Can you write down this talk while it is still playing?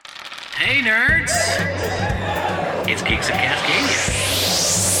Hey, nerds! It's Geeks of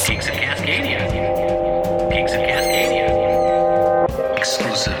Cascadia. Geeks of Cascadia. Geeks of Cascadia.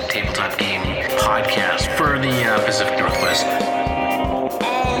 Exclusive tabletop game podcast for the Pacific Northwest.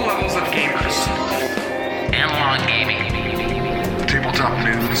 All levels of gamers. Analog gaming. Tabletop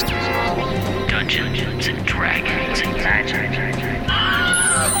news. Dungeons and Dragons and magic.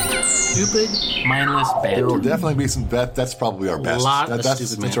 Stupid, mindless banter. There will definitely be some. That's probably our best.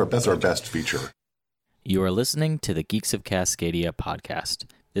 That's our best feature. You are listening to the Geeks of Cascadia podcast.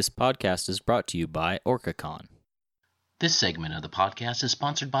 This podcast is brought to you by OrcaCon. This segment of the podcast is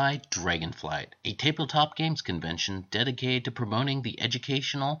sponsored by Dragonflight, a tabletop games convention dedicated to promoting the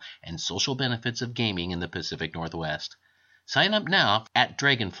educational and social benefits of gaming in the Pacific Northwest. Sign up now at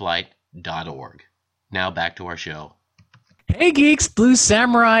dragonflight.org. Now back to our show. Hey geeks, Blue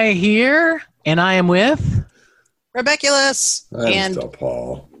Samurai here, and I am with Rebeculus And still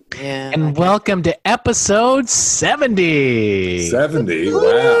Paul. and welcome to episode 70. 70.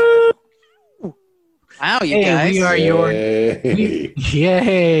 Wow. Wow, you guys. We are your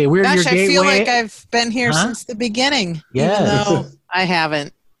yay. We're Gosh, your gateway. I feel like I've been here since the beginning. Yes. Even though I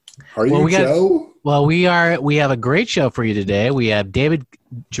haven't. Are you Joe? Well, we have a great show for you today. We have David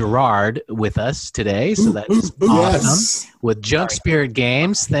Gerard with us today, so that's awesome. Yes. With Junk Spirit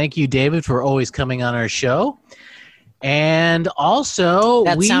Games. Thank you, David, for always coming on our show. And also,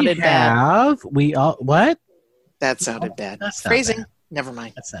 That sounded bad. What? That sounded bad. That's not Phrasing. bad. Never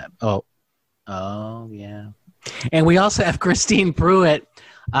mind. That's that. Oh, yeah. And we also have Christine Pruitt,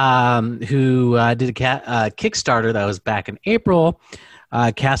 who did a Kickstarter that was back in April,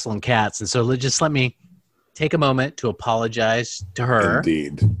 Castle and Cats. And so just let me take a moment to apologize to her.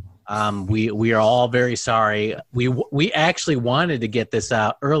 Indeed. We are all very sorry. We actually wanted to get this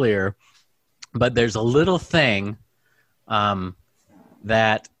out earlier, but there's a little thing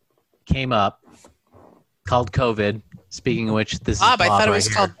that came up called COVID. Speaking of which, this Bob, is Bob. I thought it right was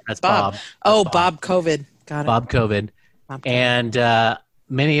here. called That's Bob. Bob. Oh, That's Bob COVID. Got it. Bob COVID. Bob COVID. And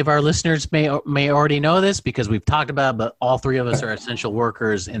many of our listeners may already know this because we've talked about it, but all three of us are essential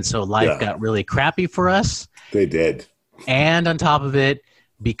workers, and so life got really crappy for us. They did. And on top of it,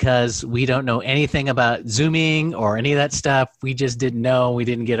 because we don't know anything about Zooming or any of that stuff, we just didn't know. We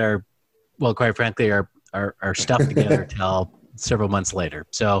didn't get quite frankly, our stuff together until several months later.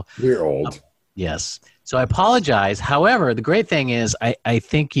 So We're old. yes. So I apologize. However, the great thing is I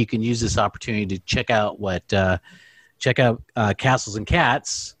think you can use this opportunity to check out Castles and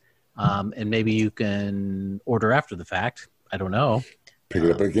Cats, and maybe you can order after the fact. I don't know. Pick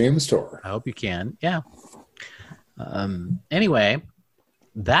it up at a game store. I hope you can. Yeah. Anyway,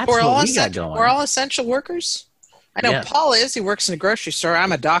 that's We're what all we got going. We're all essential workers. I know Yeah. Paul is. He works in a grocery store.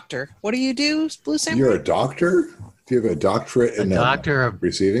 I'm a doctor. What do you do, Blue Samurai? You're a doctor? Do you have a doctorate in doctor of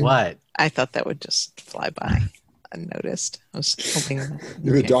receiving? what? I thought that would just fly by unnoticed. I was hoping.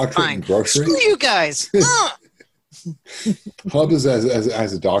 You have a doctorate in grocery? Screw you guys. How does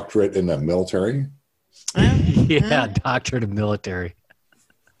as a doctorate in the military? Yeah, doctorate of military.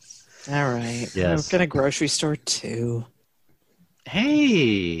 All right. Yes. I've got a grocery store too.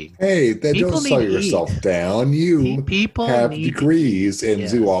 Hey, Hey, People don't slow need to yourself down. You people have need- degrees in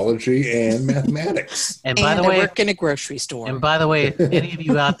Yes. zoology and mathematics. and by the I way, work in a grocery store. if any of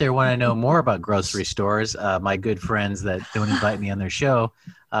you out there want to know more about grocery stores, my good friends that don't invite me on their show,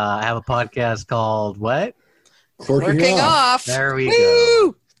 I have a podcast called what? Working off. There we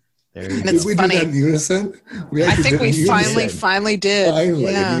Woo! go. There you And go. it's Did we funny. do that in unison? We I actually think did it we in finally unison. did. Finally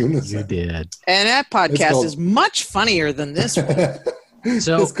Yeah. in You unison. did. And that It's podcast called- is much funnier than this one.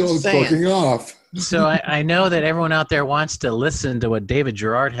 So, It's called saying. Working Off. so I know that everyone out there wants to listen to what David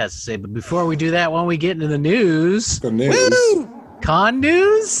Gerard has to say, but before we do that, why don't we get into the news? The news. Woo! Con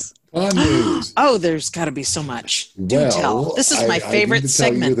news? On news. Oh, there's got to be so much. Do Well, tell. This is my I favorite need to tell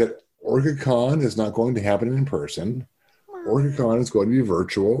segment. you that OrcaCon is not going to happen in person. OrcaCon is going to be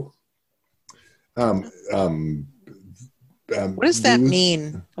virtual. What does that news-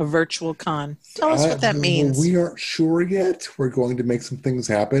 mean, a virtual con? Tell us what that means. We aren't sure yet. We're going to make some things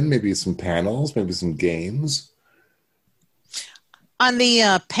happen. Maybe some panels, maybe some games. On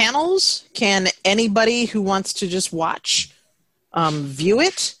the panels, can anybody who wants to just watch view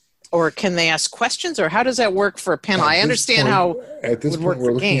it? Or can they ask questions? Or how does that work for a panel? I understand how At this would work point, we're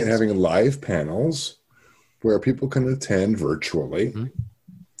for looking games. at having live panels where people can attend virtually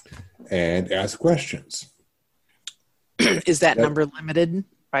and ask questions. is that number limited?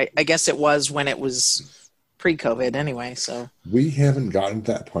 Right. I guess it was when it was pre-COVID anyway. So We haven't gotten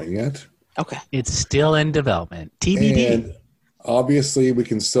to that point yet. okay. It's still in development. TBD. And obviously, we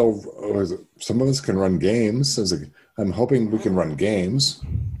can still, some of us can run games. I'm hoping we can run games.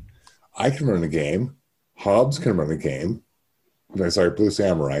 I can run a game. Hobbs can run a game. No, sorry, Blue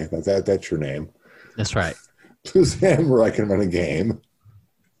Samurai. That's your name. That's right. Blue Samurai can run a game.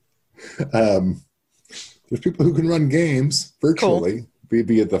 There's people who can run games virtually,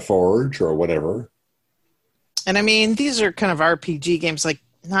 be it the Forge or whatever. And I mean, these are kind of RPG games. Like,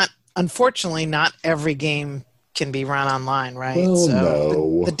 unfortunately, not every game can be run online, right? Well,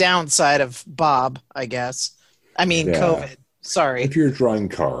 no. The downside of Bob, I guess. I mean, Yeah. COVID. Sorry. If you're drawing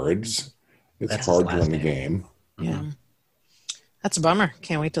cards, it's That's hard his to last run a name. game. Yeah. That's a bummer.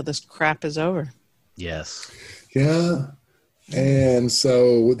 Can't wait till this crap is over. Yes. Yeah. And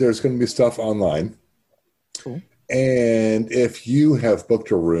so there's going to be stuff online. Cool. And if you have booked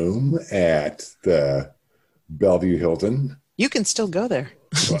a room at the Bellevue Hilton, You can still go there.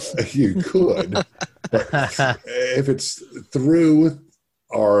 you could. But if it's through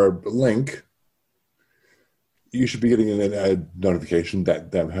our link, you should be getting a notification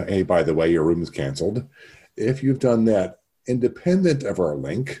that, hey, by the way, your room is canceled. If you've done that independent of our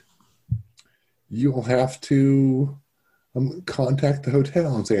link, you'll have to contact the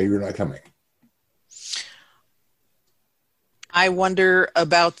hotel and say, hey, you're not coming. I wonder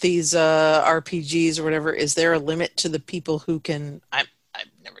about these RPGs or whatever. Is there a limit to the people who can? I've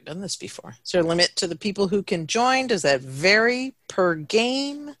never done this before. Is there a limit to the people who can join? Does that vary per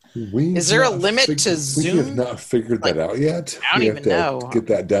game? Is there a limit to Zoom? We have not figured that out yet. I don't We even have to know. get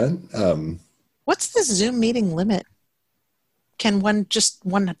that done. What's the Zoom meeting limit? Can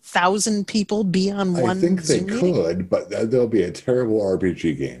 1,000 people be on one? I think they Zoom meeting? could, but there'll be a terrible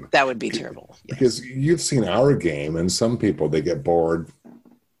RPG game. That would be terrible. Yes. Because you've seen our game, and some people, they get bored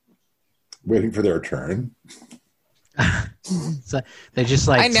waiting for their turn. So they just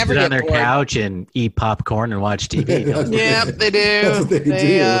I like never sit on get their bored. couch and eat popcorn and watch TV. Yeah, they do. That's what they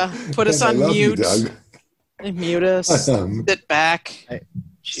do. Put us And I on love you, mute. Doug. They mute us. Sit back.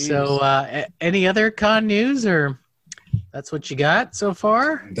 Jeez. So, any other con news, or that's what you got so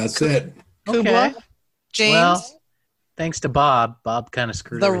far? That's it. Kubla, James, Well, thanks to Bob. Bob kind of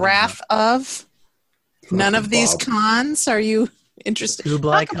screwed the everything wrath of none of these Bob. cons. Are you interested?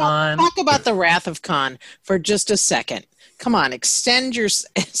 Kublai Talk Khan. Talk about the wrath of Khan for just a second. Come on, extend your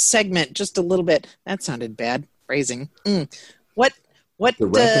segment just a little bit. That sounded bad phrasing. What The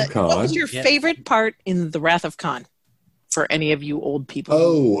Wrath of Khan? What was your Yeah. favorite part in the Wrath of Khan? For any of you old people.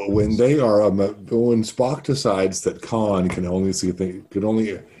 Oh, when they are when Spock decides that Khan can only can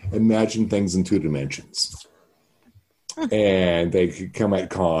only imagine things in 2 dimensions, and they could come at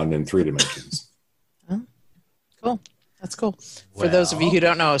Khan in 3 dimensions. Cool. That's cool. For those of you who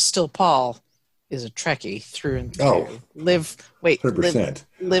don't know, Still Paul is a Trekkie through and through. Oh. Live 100%.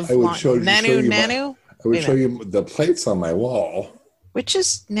 live I would long. show you Nanu? I would Wait a show you the plates on my wall. Which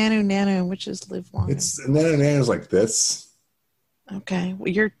is Nanu and which is Live Long? It's Nana's like this. Okay. Well,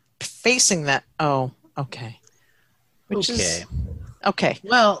 you're facing that. Oh, okay. Which Okay. is okay.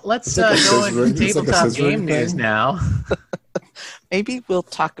 Well, let's It's like a go into scissoring- it's like a tabletop scissoring game news thing. now. Maybe we'll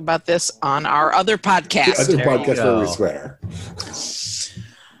talk about this on our other podcast. The other There you podcast where we go. swear.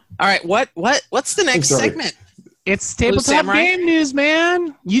 All right. What's the next sorry. segment? It's tabletop Samurai? game news,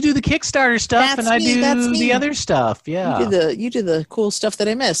 man. You do the Kickstarter stuff, That's and I me, that's do me. the other stuff. Yeah. You do the cool stuff that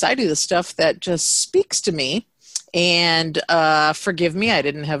I miss. I do the stuff that just speaks to me. And forgive me, I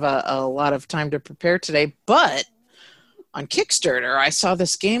didn't have a lot of time to prepare today. But on Kickstarter, I saw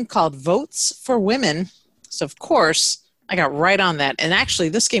this game called Votes for Women. So of course, I got right on that. And actually,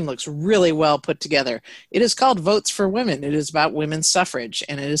 this game looks really well put together. It is called Votes for Women. It is about women's suffrage,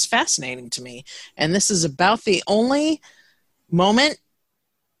 and it is fascinating to me. And this is about the only moment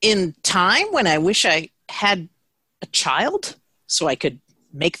in time when I wish I had a child so I could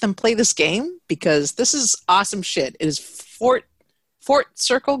make them play this game, because this is awesome shit. It is Fort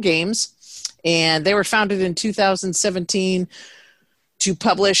Circle Games, and they were founded in 2017 to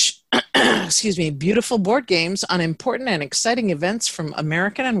publish beautiful board games on important and exciting events from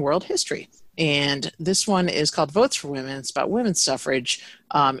American and world history. And this one is called Votes for Women. It's about women's suffrage.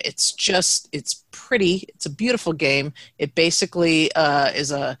 It's pretty. It's a beautiful game. It basically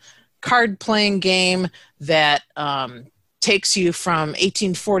is a card-playing game that takes you from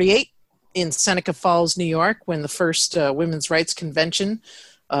 1848 in Seneca Falls, New York, when the first Women's Rights Convention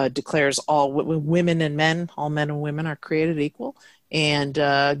declares all women and men, all men and women are created equal, and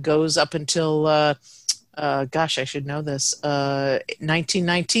goes up until, I should know this,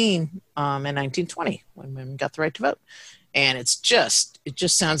 1919 and 1920, when women got the right to vote. And it just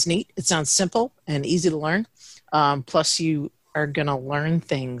sounds neat. It sounds simple and easy to learn. Plus, you are going to learn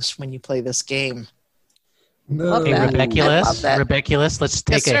things when you play this game. No. Hey, I love Rebeculous, that. let's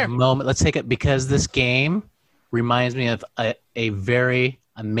take Yes, sir. a moment. Let's take it, because this game reminds me of a very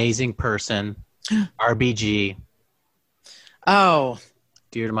amazing person, RBG, Oh,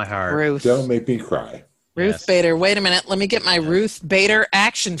 dear to my heart. Ruth. Don't make me cry. Ruth Yes. Bader. Wait a minute. Let me get my Ruth Bader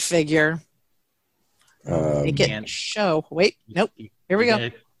action figure. Make it man. show. Wait. Nope. Here we You go.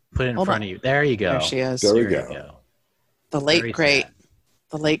 gotta Put it in Hold front on. of you. There you go. There she is. There we There you go. go. The late Very great. sad.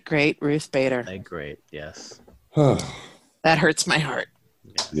 The late great Ruth Bader. Great. Yes. That hurts my heart.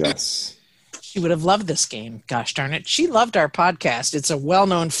 Yes. She would have loved this game. Gosh darn it. She loved our podcast. It's a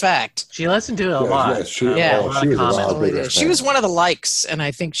well-known fact. She listened to it a lot. Yes, she, Yeah. oh, a lot she of was a comments. wild Totally bigger did. She fan. was one of the likes, and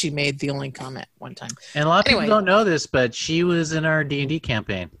I think she made the only comment one time. And a lot of Anyway. people don't know this, but she was in our D&D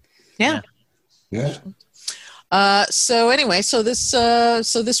campaign. Yeah. Yeah. So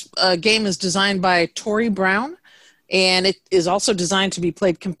this game is designed by Tori Brown, and it is also designed to be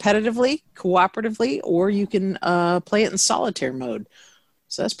played competitively, cooperatively, or you can play it in solitaire mode.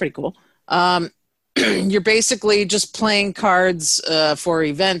 So that's pretty cool. You're basically just playing cards for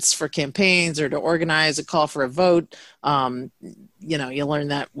events, for campaigns, or to organize a call for a vote. You learn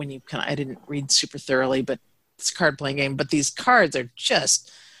that when you I didn't read super thoroughly, but it's a card playing game. But these cards are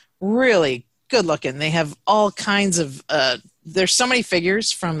just really good looking. They have all kinds of there's so many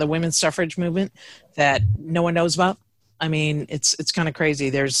figures from the women's suffrage movement that no one knows about. I mean, it's kind of crazy.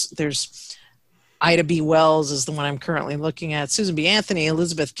 There's Ida B. Wells is the one I'm currently looking at. Susan B. Anthony,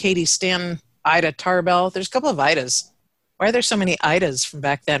 Elizabeth Cady Stanton, Ida Tarbell. There's a couple of Idas. Why are there so many Idas from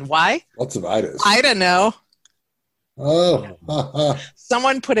back then? Why? Lots of Idas. I don't know. Oh.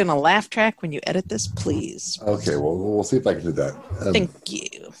 Someone put in a laugh track when you edit this, please. Okay, well, we'll see if I can do that. Thank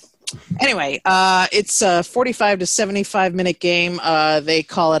you. Anyway, it's a 45 to 75-minute game. They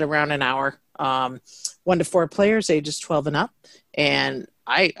call it around an hour. 1 to 4 players, ages 12 and up. And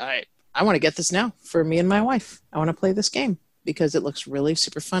I want to get this now for me and my wife. I want to play this game because it looks really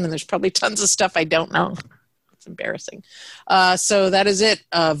super fun, and there's probably tons of stuff I don't know. It's embarrassing. So that is it.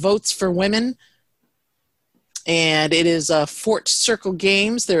 Votes for women. And it is Fort Circle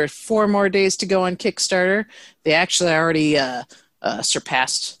Games. There are 4 more days to go on Kickstarter. They actually already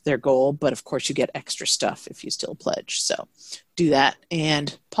surpassed their goal, but of course you get extra stuff if you still pledge. So do that.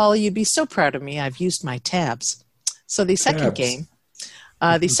 And Paula, you'd be so proud of me. I've used my tabs. So the second game,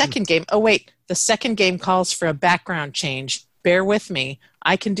 the second game calls for a background change. Bear with me.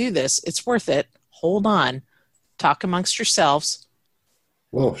 I can do this. It's worth it. Hold on. Talk amongst yourselves.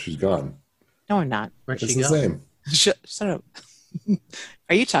 Whoa, she's gone. No, I'm not. Where'd It's she the go? same. Shut up.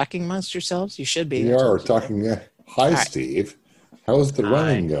 Are you talking amongst yourselves? You should be. We are talking. Hi, right. Steve. How's the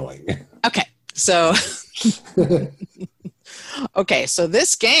running going? Okay, so so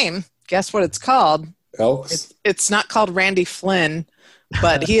this game, guess what it's called? Elks. It's not called Randy Flynn,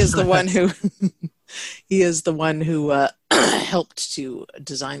 but he is the one who helped to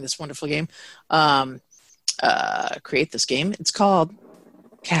design this wonderful game, create this game. It's called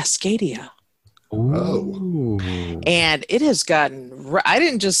Cascadia. Oh. And it has gotten, I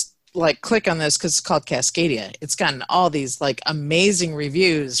didn't just click on this because it's called Cascadia. It's gotten all these amazing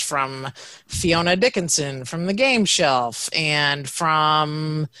reviews from Fiona Dickinson from the Game Shelf and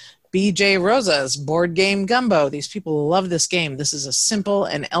from BJ Rosa's Board Game Gumbo. These people love this game. This is a simple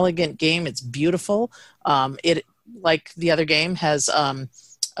and elegant game. It's beautiful. It, like the other game, has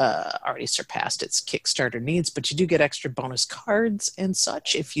already surpassed its Kickstarter needs, but you do get extra bonus cards and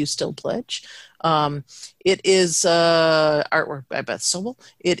such if you still pledge. It is artwork by Beth Sobel.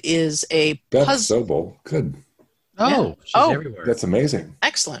 It is a Beth puzzle. Sobel. Good. Oh, she's Oh. everywhere. That's amazing.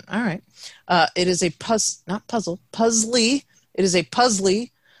 Excellent. All right. It is a puzzly. It is a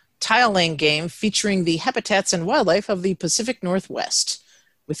puzzly tile laying game featuring the habitats and wildlife of the Pacific Northwest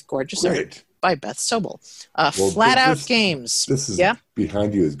with gorgeous art Great. by Beth Sobel. Well, Flat Out this- Games. This is Yeah.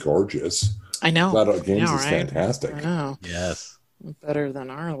 behind you is gorgeous. I know. Flat Out Games know, is right? fantastic. I know. Yes. Better than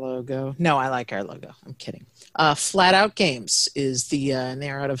our logo. No, I like our logo. I'm kidding. Flat Out Games is and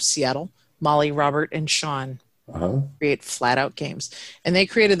they're out of Seattle. Molly, Robert, and Sean Uh-huh. create Flat Out Games. And they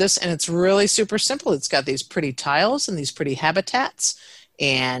created this, and it's really super simple. It's got these pretty tiles and these pretty habitats.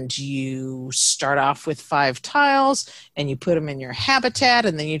 And you start off with 5 tiles, and you put them in your habitat,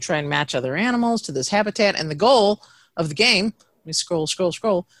 and then you try and match other animals to this habitat. And the goal of the game, let me scroll.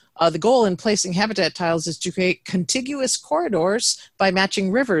 The goal in placing habitat tiles is to create contiguous corridors by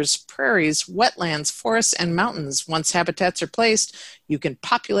matching rivers, prairies, wetlands, forests, and mountains. Once habitats are placed, you can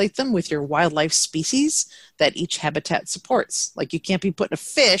populate them with your wildlife species that each habitat supports. Like, you can't be putting a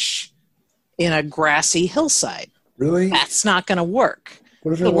fish in a grassy hillside. Really? That's not going to work.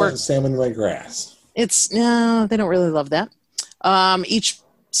 What if I it'll want work. salmon in my grass? No, they don't really love that. Each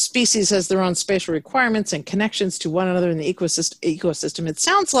species has their own spatial requirements and connections to one another in the ecosystem. It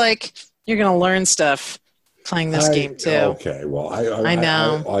sounds like you're going to learn stuff playing this game too. Okay, well, I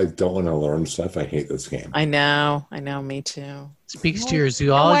know. I don't want to learn stuff. I hate this game. I know, me too. Speaks to your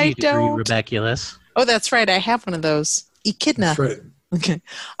zoology degree, don't. Rebeculus. Oh, that's right. I have one of those. Echidna. That's right. Okay.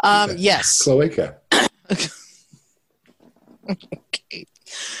 Yes. Cloaca. Okay.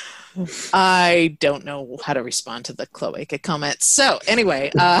 I don't know how to respond to the cloaca comment. So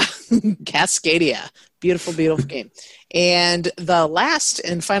anyway, Cascadia. Beautiful, beautiful game. And the last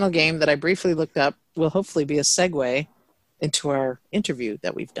and final game that I briefly looked up will hopefully be a segue into our interview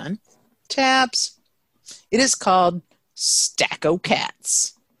that we've done. Tabs. It is called Stack O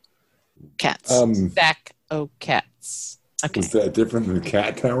Cats. Cats. Stack O Cats. Okay. Is that different than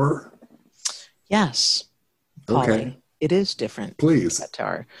Cat Tower? Yes. Okay. Polly, it is different. Please. Cat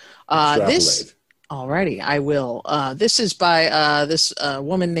Tower. Extrapolate. Alrighty, I will. This is by this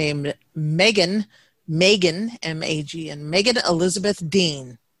woman named Megan, M-A-G-N, Megan Elizabeth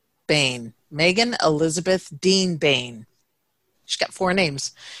Dean Bain. Megan Elizabeth Dean Bain. She's got 4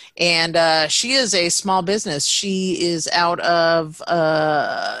 names. And she is a small business. She is out of,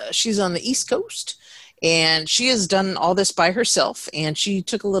 she's on the East Coast. And she has done all this by herself. And she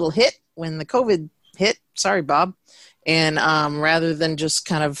took a little hit when the COVID hit. Sorry, Bob. And rather than just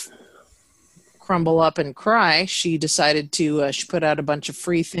kind of crumble up and cry, she decided to, she put out a bunch of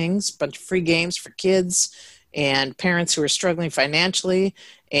free things, a bunch of free games for kids and parents who are struggling financially.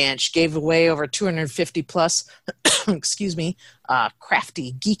 And she gave away over 250 plus, excuse me,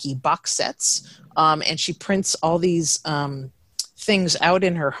 crafty, geeky box sets. And she prints all these things out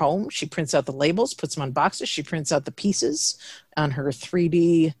in her home. She prints out the labels, puts them on boxes. She prints out the pieces on her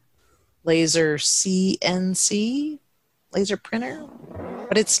 3D laser CNC laser printer.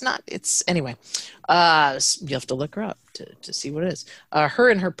 But it's not, it's, anyway, you have to look her up to see what it is. Her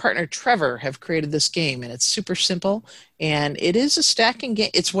and her partner Trevor have created this game, and it's super simple, and it is a stacking game.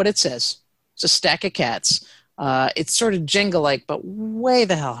 It's what it says. It's a stack of cats. It's sort of Jenga-like, but way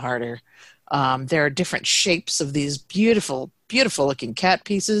the hell harder. There are different shapes of these beautiful, beautiful looking cat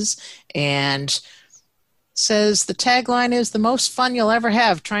pieces, and says the tagline is the most fun you'll ever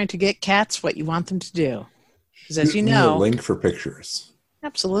have trying to get cats what you want them to do. Because as you know, a link for pictures.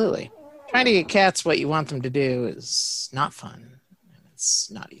 Absolutely. Trying to get cats what you want them to do is not fun.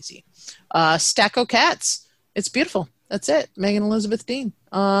 It's not easy. Stack O Cats. It's beautiful. That's it. Megan Elizabeth Dean.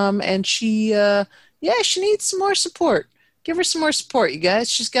 And she, she needs some more support. Give her some more support, you guys.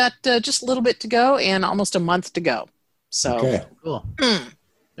 She's got just a little bit to go and almost a month to go. So Okay. Cool.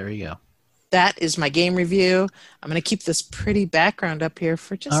 There you go. that is my game review. I'm going to keep this pretty background up here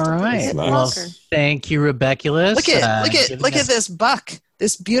for just All a right. bit Nice. Well, longer. thank you, Rebeculus. Look at this buck.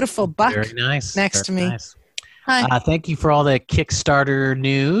 This beautiful buck. Very nice. next to me. Nice. Hi. Thank you for all the Kickstarter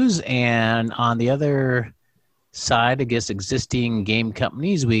news. And on the other side, I guess, existing game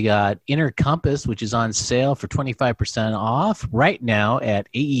companies, we got Inner Compass, which is on sale for 25% off right now at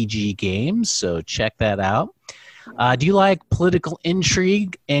AEG Games. So check that out. Do you like political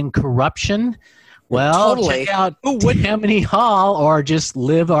intrigue and corruption? Well, Totally. check out Tammany Hall, or just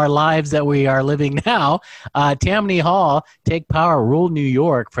live our lives that we are living now. Tammany Hall, Take Power, Rule New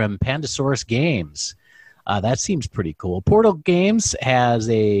York from Pandasaurus Games. That seems pretty cool. Portal Games has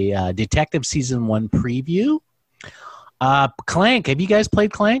a Detective Season 1 preview. Clank, have you guys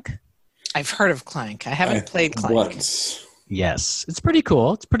played Clank? I've heard of Clank. I haven't played Clank. Once. Yes, it's pretty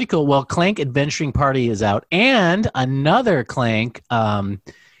cool. It's pretty cool. Well, Clank Adventuring Party is out, and another Clank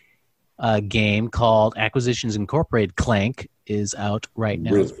game called Acquisitions Incorporated Clank is out right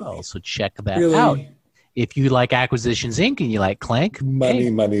now as well. So check that out. If you like Acquisitions Inc. and you like Clank, Money, hey,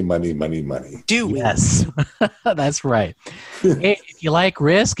 money, money, money, money. Do we? yes, that's right. Hey, if you like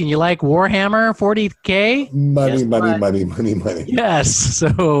Risk and you like Warhammer 40K, Money, Guess money, what? money, money, money. yes.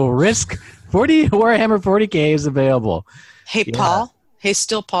 So Risk Warhammer 40K is available. Hey, Yeah. Paul. Hey,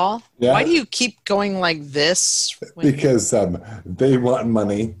 still Paul. Yeah. Why do you keep going like this? Because they want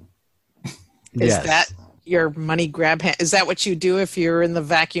money. Is Yes. that your money grab hand? Is that what you do if you're in the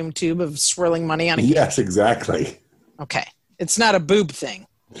vacuum tube of swirling money on a Yes, exactly. Okay. It's not a boob thing.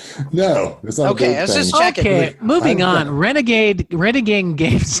 No, it's not Okay, a I was good just thing. checking. Okay, moving I'm- on. Renegade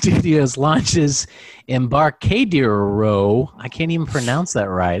Game Studios launches Embarcadero. I can't even pronounce that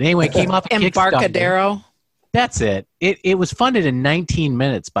right. Anyway, it came off Kickstarter. Embarcadero, That's it. It was funded in 19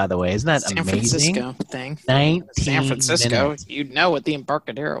 minutes, by the way. Isn't that San amazing? Francisco thing. 19 San Francisco. minutes. You'd know what the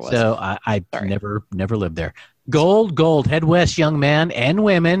Embarcadero was. So I Sorry. never lived there. Gold, head west young man and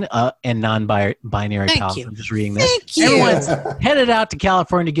women and non-binary Thank pals. you. I'm just reading this. Thank you. Everyone's headed out to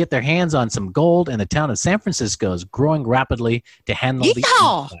California to get their hands on some gold, and the town of San Francisco is growing rapidly to handle the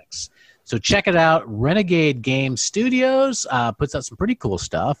Yeehaw! influx. So check it out. Renegade Game Studios puts out some pretty cool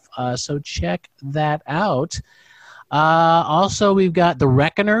stuff. So check that out. Also, we've got the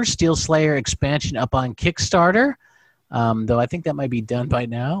Reckoner Steel Slayer expansion up on Kickstarter. Though I think that might be done by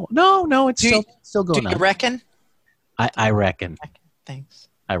now. No, it's still going on. Do you reckon? I reckon. Thanks.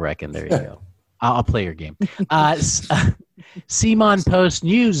 I reckon. There you go. I'll play your game. Simon Post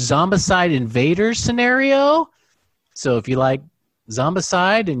News Zombicide Invaders scenario. So if you like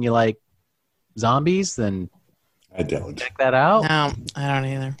Zombicide and you like zombies, then I don't. check that out. No, I don't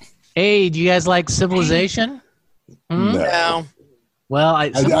either. Hey, do you guys like Civilization? No. Well, I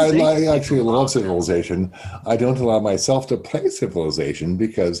actually love Civilization. I don't allow myself to play Civilization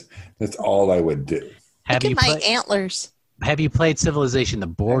because that's all I would do. Look at my antlers. Have you played Civilization, the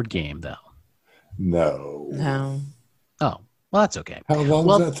board game, though? No. No. Oh, well, that's okay. How long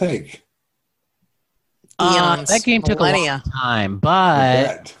does that take? Eons, that game took a millennia. long time,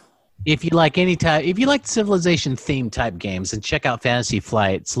 but if you like Civilization themed type games, then check out Fantasy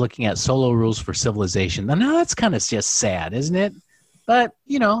Flight. It's looking at solo rules for Civilization. Now that's kind of just sad, isn't it? But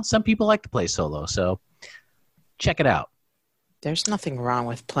some people like to play solo, so check it out. There's nothing wrong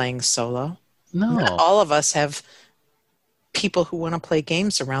with playing solo. No, Not all of us have people who want to play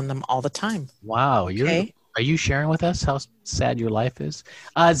games around them all the time. wow, Okay. Are you sharing with us how sad your life is?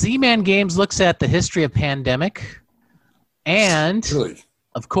 Z-Man Games looks at the history of pandemic, and Really?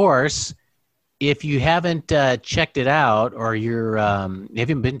 of course, if you haven't checked it out or you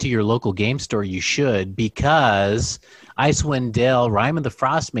haven't been to your local game store, you should, because Icewind Dale: Rime of the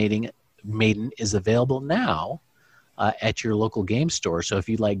Frost Maiden is available now at your local game store. So if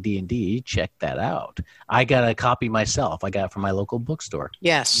you like D&D, check that out. I got a copy myself. I got it from my local bookstore.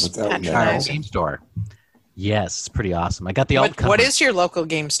 Yes. What's out now? Patronizing. Game store. Yes, it's pretty awesome. I got the alt What cover. is your local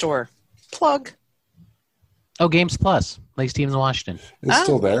game store? Plug. Oh, Games Plus, Lake Stevens, Washington. It's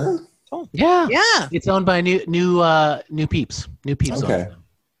still there? Yeah, Yeah. it's owned by New Peeps. New Peeps. Okay. owns it.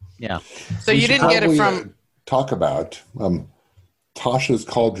 Yeah. So you didn't get it from. Talk about Tasha's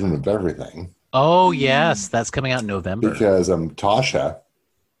Cauldron of Everything. Oh yes, that's coming out in November. Because Tasha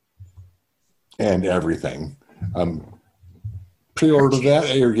and everything. Pre-order that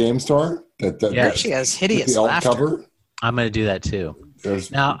at your game store. Yeah. She has hideous the alt laughter. cover. I'm going to do that too.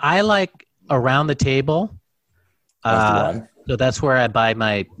 There's Now I like Around the Table. That's why. So that's where I buy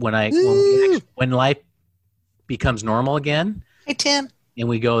my when life becomes normal again, Hey, Tim. and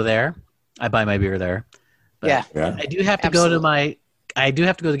we go there. I buy my beer there. But Yeah. Yeah, I do have to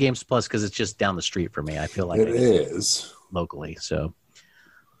go to Games Plus because it's just down the street for me. I feel like it I is. locally. So,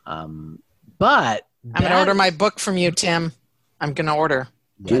 but I'm going to order my book from you, Tim. I'm going to order.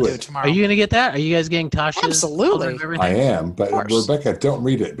 Do I'll it. tomorrow. Are you going to get that? Are you guys getting Tasha's? Absolutely. Cauldron of Everything? I am, but Of course. Rebecca, don't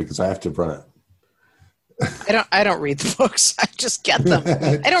read it because I have to run it. I don't read the books. I just get them.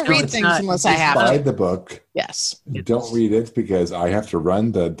 I don't read it's things not- unless I have Buy to. the book. Yes. Don't read it because I have to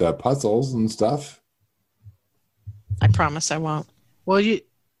run the puzzles and stuff. I promise I won't. Well,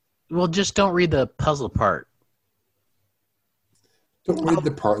 just don't read the puzzle part. Don't read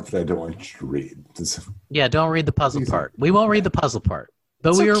the part that I don't want you to read. Yeah, don't read the puzzle Easy. part. We won't read the puzzle part,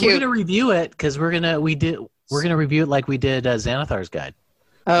 but So we're cute. going to review it because we're gonna review it like we did Xanathar's Guide.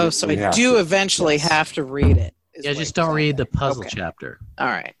 Oh, so We I have do to. eventually Yes. have to read it. is Yeah, what just you're don't saying. read the puzzle Okay. chapter. All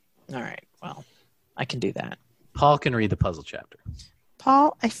right. Well, I can do that. Paul can read the puzzle chapter.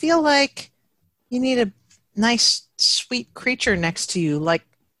 Paul, I feel like you need a nice, sweet creature next to you like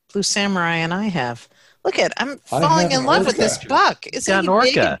Blue Samurai and I have. Look I'm falling have in love with Orca. this buck. got Isn't an he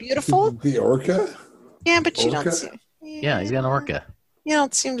big orca. and beautiful? The orca? Yeah, but you don't Orca? see. Yeah, he's got an orca. You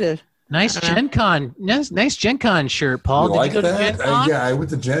don't seem to. Nice I don't Gen Con. Nice Gen Con shirt, Paul. You Did like you go to that? Gen Con? Yeah, I went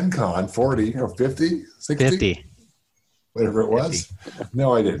to Gen Con 40 or 50, 60, 50. whatever it was.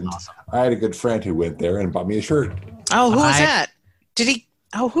 No, I didn't. Awesome. I had a good friend who went there and bought me a shirt. Oh, who was I- that? Did he?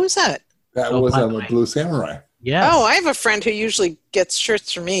 Oh, who's that? That Oh, was by a the way. Blue Samurai. Yes. Oh, I have a friend who usually gets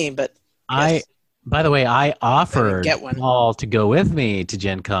shirts for me, but By the way, I offered get one. Paul to go with me to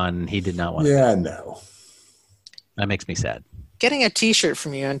Gen Con, and he did not want to. Yeah, no. That makes me sad. getting a T-shirt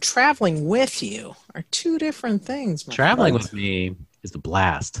from you and traveling with you are two different things. my Traveling Right. with me is the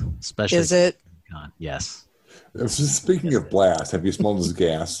blast, especially friend. Is it? Gen Con. Yes. Speaking of blast, have you smelled his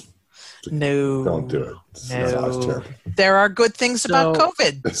gas? No. Don't do it. It's terrible. There are good things about So-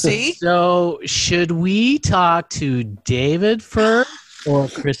 COVID. See? So, should we talk to David first or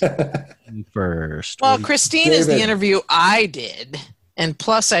Christine first? Well, What do you- Christine is the David. interview I did. And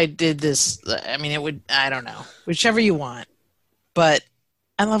plus I did this. I mean, I don't know. Whichever you want. But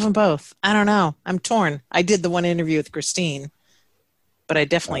I love them both. I don't know. I'm torn. I did the one interview with Christine. But I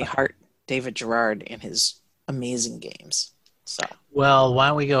definitely heart David Gerard in his amazing games. So Well, why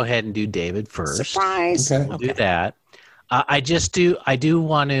don't we go ahead and do David first? surprise. Okay. We'll do that. I do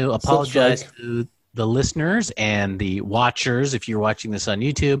want to apologize to the listeners and the watchers if you're watching this on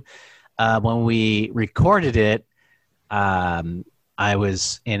YouTube. When we recorded it, I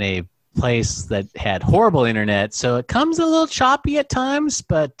was in a place that had horrible internet, so it comes a little choppy at times,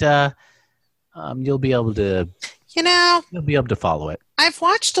 but you'll be able to follow it. I've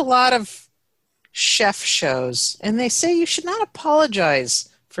watched a lot of chef shows, and they say you should not apologize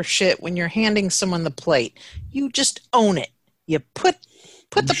for shit when you're handing someone the plate. You just own it. You put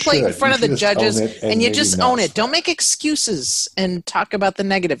the plate in front of the judges, and you just own it. Don't make excuses and talk about the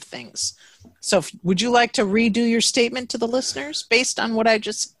negative things. So would you like to redo your statement to the listeners based on what I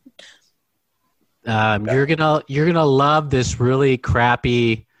just You're gonna love this really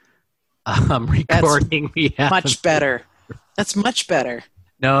crappy recording we have. much better. That's much better.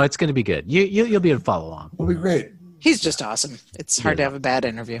 No, it's gonna be good. You'll be able to follow along. It'll be great. He's just awesome. It's hard to have a bad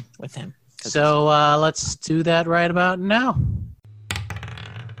interview with him. So let's do that right about now.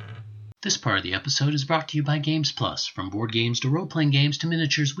 This part of the episode is brought to you by Games Plus. From board games to role-playing games to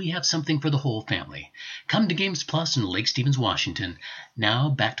miniatures, we have something for the whole family. Come to Games Plus in Lake Stevens, Washington. Now,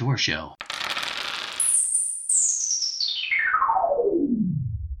 back to our show.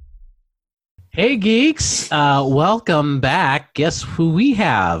 Hey, geeks. Welcome back. Guess who we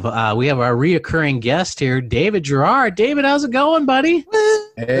have? We have our reoccurring guest here, David Gerard. David, how's it going, buddy?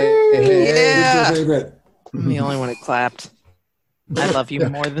 Yeah. Who's your favorite? I'm the only one who clapped. I love you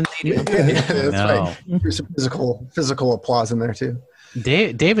more than they do. Yeah, that's No. right. There's some physical applause in there too.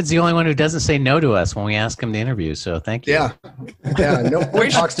 David's the only one who doesn't say no to us when we ask him to interview, so thank you. Yeah, yeah. No one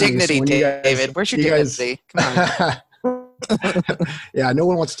Where's your talks to me, so dignity, when you guys- David? Where's your you guys- dignity? Come on. Yeah, no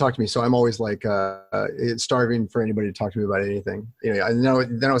one wants to talk to me, so I'm always like starving for anybody to talk to me about anything. You know, I know.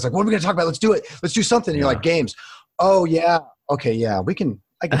 Then I was like, "What are we going to talk about? Let's do it. Let's do something." And you're like, "Games." Oh yeah. Okay. Yeah, we can.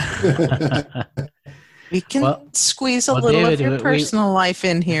 I can. We can Well- squeeze a well, little David, of your we- personal life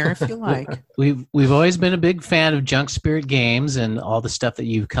in here if you like. We've always been a big fan of Junk Spirit Games and all the stuff that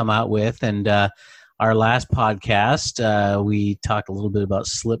you've come out with. And our last podcast, we talked a little bit about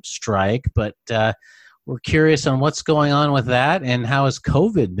Slip Strike, but we're curious on what's going on with that and how has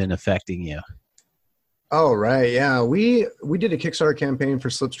COVID been affecting you? Oh right, yeah. We did a Kickstarter campaign for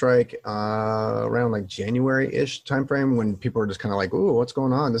Slip Strike around like January-ish timeframe when people were just kind of like, "Ooh, what's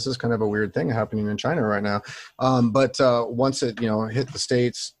going on? This is kind of a weird thing happening in China right now." But once it hit the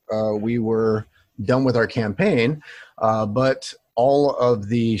States, we were done with our campaign. But all of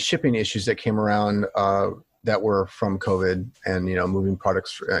the shipping issues that came around that were from COVID and moving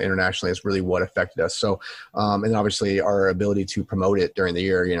products internationally is really what affected us. So, and obviously our ability to promote it during the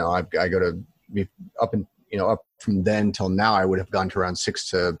year. I go to be up from then till now, I would have gone to around 6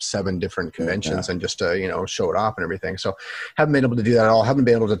 to 7 different conventions and just show it off and everything. So haven't been able to do that at all. Haven't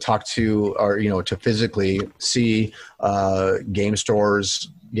been able to talk to or to physically see game store owners,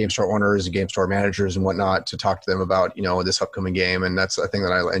 game store managers and whatnot to talk to them about this upcoming game. And that's a thing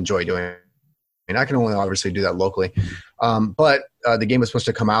that I enjoy doing. And I can only obviously do that locally. But the game was supposed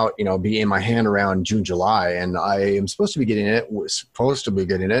to come out, be in my hand around June, July. And I am supposed to be getting it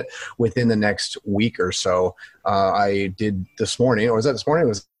within the next week or so. I did this morning, or was that this morning? Or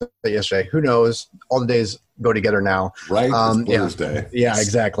was that yesterday? Who knows? All the days go together now. Right? It's Yeah. Thursday. Yeah,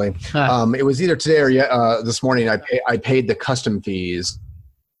 exactly. It was either today or this morning. I paid the custom fees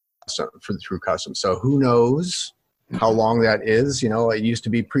through custom. So who knows how long that is? It used to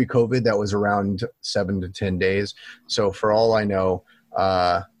be pre-COVID. That was around 7 to 10 days. So for all I know,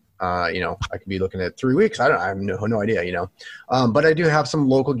 I could be looking at 3 weeks. I have no idea, but I do have some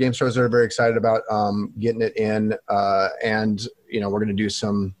local game stores that are very excited about getting it in. And, we're going to do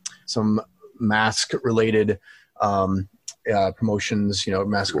some mask related promotions,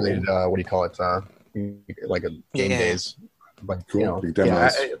 mask related, what do you call it? Like a game days. But Cool. Big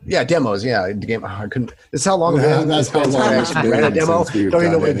demos. Demos. Yeah, the game. I couldn't. It's how long. That's how long it's been ran a demo. since we've Don't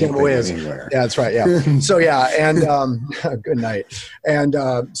even know done what a demo anything is. anywhere. Yeah, that's right. Yeah. So and good night. And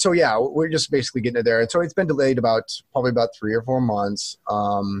we're just basically getting it there. And so it's been delayed probably about 3 or 4 months.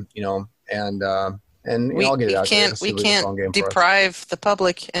 And We I'll get it out there. can't deprive the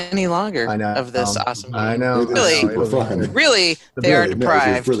public any longer I know. of this awesome game. I know. Really? Super fun. Really, they are Really, no, it's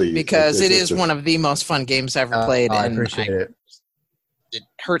deprived really- because it it's is just- one of the most fun games I've ever played, I and appreciate it. it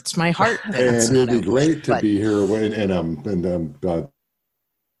hurts my heart. That it's And it would not be out. great to But be here when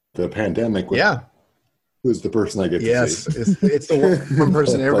the pandemic. Yeah. who's the person I get Yes, to see. it's the one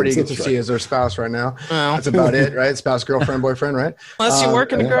person everybody gets to Slipstrike. see is their spouse right now. Well, That's about it, right? Spouse, girlfriend, boyfriend, right? unless you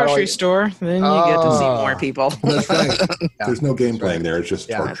work in a yeah. grocery store, then you get to see more people. That's right. Yeah, There's no game that's playing right. there. It's just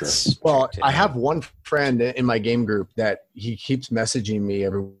Yeah. torture. That's Well, true, too. I have one friend in my game group that he keeps messaging me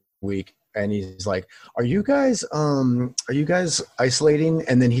every week, and he's like, "Are you guys isolating?"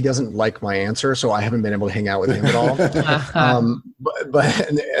 And then he doesn't like my answer, so I haven't been able to hang out with him at all. But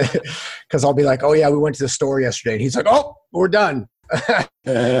because I'll be like, "Oh yeah, we went to the store yesterday," and he's like, "Oh, we're done."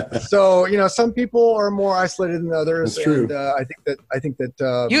 So some people are more isolated than others. That's true. And, I think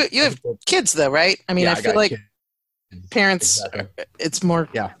that You have kids though, right? I mean, yeah, I feel got like kids. parents, Exactly. it's more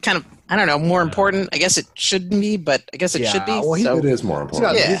Yeah. kind of, I don't know, more important. I guess it shouldn't be, but I guess it should be. Well, So It is more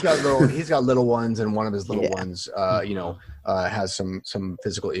important. Yeah. He's got little ones, and one of his little Yeah. ones, has some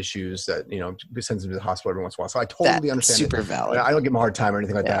physical issues that sends him to the hospital every once in a while. So I totally that's understand. super it. valid. I don't give him a hard time or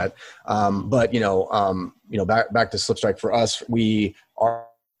anything like Yeah. that. But back to Slipstrike for us, we are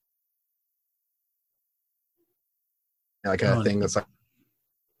like a thing that's like,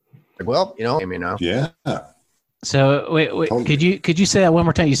 well, Yeah. So wait, Totally. could you say that one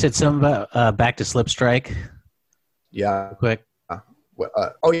more time? You said something about back to Slipstrike. yeah. Quick. So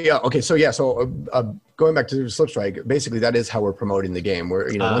going back to Slipstrike, basically that is how we're promoting the game. Where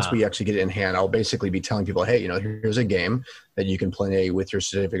once we actually get it in hand, I'll basically be telling people, hey, here's a game that you can play with your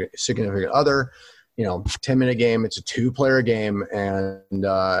significant other. 10-minute game. It's a 2-player game, and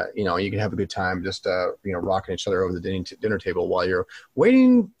you can have a good time just rocking each other over the dinner table while you're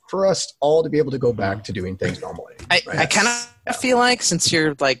waiting for us all to be able to go back to doing things normally. I kind of feel like, since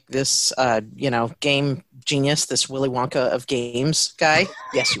you're like this, game genius, this Willy Wonka of games guy.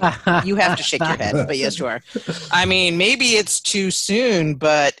 Yes, you are. You have to shake your head, but yes, you are. I mean, maybe it's too soon,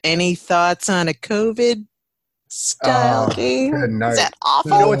 but any thoughts on a COVID style game? good night. Is that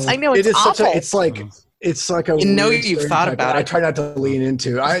awful? I know it's awful. it's like a weird you've thought stereotype about that I it. try not to lean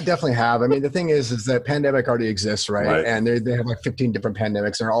into. I definitely have. I mean, the thing is that pandemic already exists, right? Right. And they have like 15 different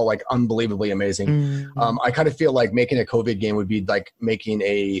pandemics, and they're all like unbelievably amazing. Mm. I kind of feel like making a COVID game would be like making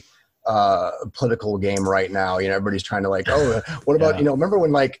a political game right now. Everybody's trying to like, oh, what about remember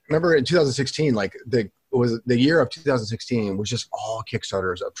in 2016, like the year of 2016 was just all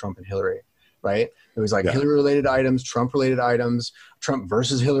Kickstarters of Trump and Hillary. Right? It was like Hillary related items, Trump related items, Trump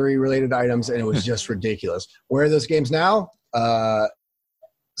versus Hillary related items, and it was just ridiculous. Where are those games now?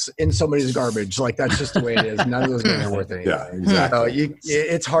 In somebody's garbage. Like, that's just the way it is. None of those games are worth anything. Yeah, exactly. So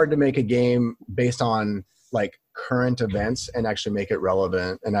it's hard to make a game based on like current events and actually make it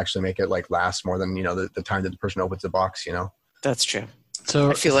relevant and actually make it like last more than the time that the person opens the box. That's true. So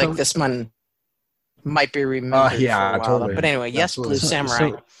I feel like this one might be remembered for a while. totally. But anyway, yes, Absolutely. Blue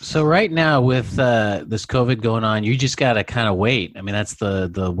Samurai. So right now with this COVID going on, you just got to kind of wait. I mean, that's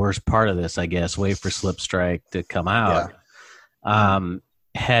the worst part of this, I guess. Wait for Slipstrike to come out.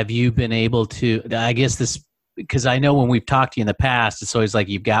 Have you been able to? I guess this, because I know when we've talked to you in the past, it's always like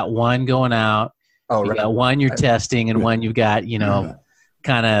you've got one going out, you got one you're testing, and one you've got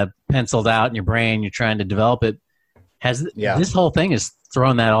kind of penciled out in your brain. You're trying to develop it. This whole thing has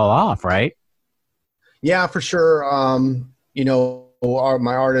thrown that all off, right? Yeah, for sure.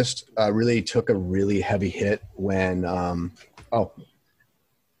 My artist really took a really heavy hit when my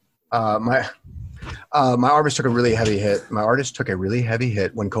artist took a really heavy hit. My artist took a really heavy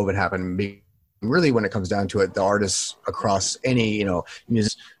hit when COVID happened. Really, when it comes down to it, the artists across any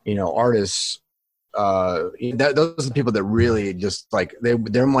artists. Those are the people that really just like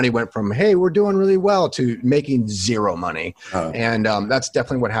their money went from, hey, we're doing really well, to making zero money. And that's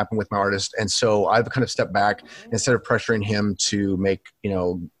definitely what happened with my artist. And so I've kind of stepped back. Instead of pressuring him to make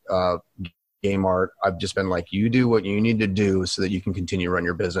game art, I've just been like, you do what you need to do so that you can continue to run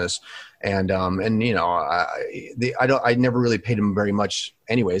your business. And I never really paid him very much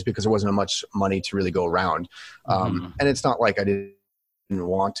anyways, because there wasn't much money to really go around. And it's not like I didn't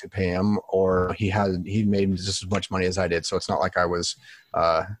want to pay him, or he made just as much money as I did. So it's not like I was,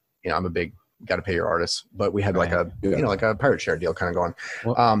 I'm a big got to pay your artists, but we had like a pirate share deal kind of going.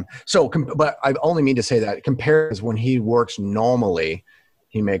 Well, but I only mean to say that compared to when he works normally,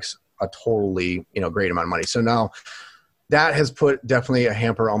 he makes a totally, great amount of money. So now that has put definitely a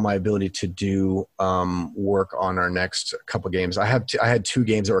hamper on my ability to do work on our next couple of games. I had 2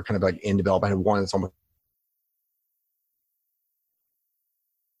 games that were kind of like in development. I had one that's almost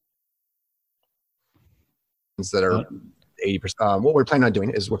that are 80%. What we're planning on doing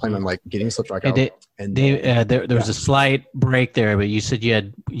is we're planning on like getting Slip Strike out. And there was a slight break there, but you said you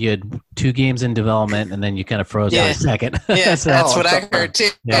had 2 games in development, and then you kind of froze for a second. Yeah, that's what I heard too.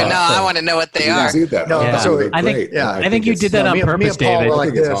 Yeah. No, I want to know what they are. I think you did that on purpose, me and Paul David. were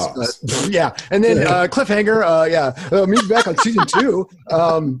like this. Yeah, and then cliffhanger. Meet back on season 2.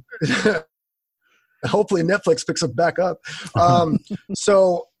 Hopefully Netflix picks it back up.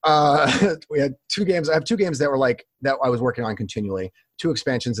 We had 2 games. I have 2 games that were like that I was working on continually. 2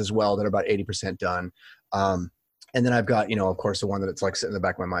 expansions as well that are about 80% done. And then I've got, of course, the one that it's like sitting in the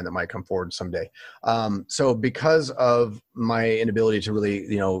back of my mind that might come forward someday. So because of my inability to really,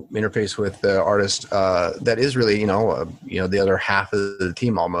 interface with the artist, that is really, the other half of the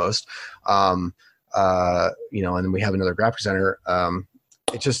team almost, and then we have another graphic designer.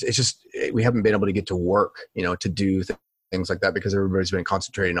 It's just we haven't been able to get to work, to do things like that because everybody's been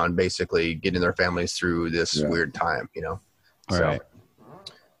concentrating on basically getting their families through this weird time, Right.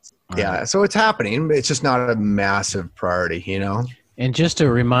 Yeah, so it's happening, but it's just not a massive priority, And just to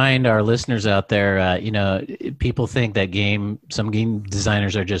remind our listeners out there, people think that some game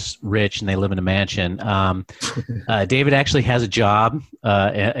designers are just rich and they live in a mansion. David actually has a job,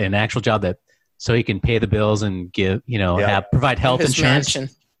 an actual job so he can pay the bills and give, provide health insurance.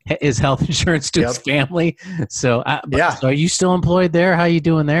 His health insurance to his family. So, so are you still employed there? How are you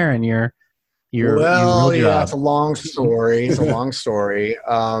doing there? And your it's a long story.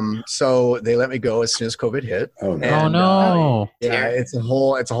 So they let me go as soon as COVID hit. Oh no! And, no! It's a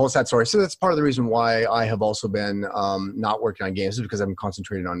whole sad story. So that's part of the reason why I have also been not working on games is because I'm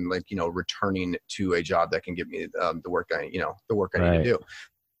concentrating on returning to a job that can give me the work I need to do.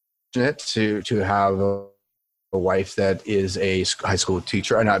 To have a wife that is a high school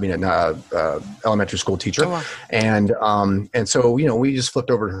teacher, elementary school teacher. Oh, wow. And so, we just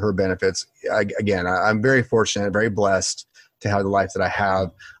flipped over to her benefits. I'm very fortunate, very blessed to have the life that I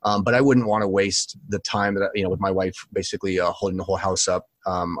have. But I wouldn't want to waste the time that, with my wife basically holding the whole house up.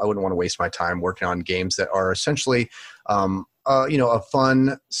 I wouldn't want to waste my time working on games that are essentially, a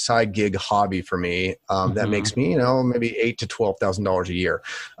fun side gig hobby for me that makes me, maybe $8,000 to $12,000 a year.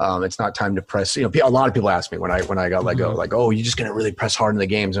 It's not time to press. A lot of people ask me when I got let go, like, "Oh, you're just gonna really press hard in the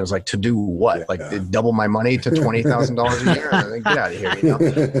games?" And I was like, "To do what? Double my money to $20,000 a year? Get out of here!"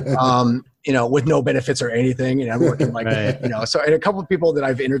 With no benefits or anything. I'm working So, and a couple of people that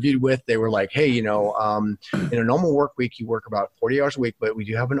I've interviewed with, they were like, "Hey, in a normal work week, you work about 40 hours a week, but we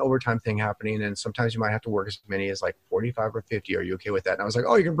do have an overtime thing happening, and sometimes you might have to work as many as like 45 or 50. Are you okay with that?" And I was like,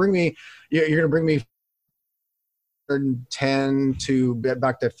 "Oh, you're going to bring me 10 to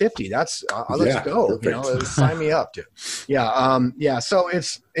back to 50. That's let's go. Sign me up, dude." So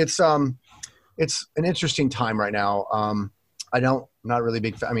it's an interesting time right now. I'm not really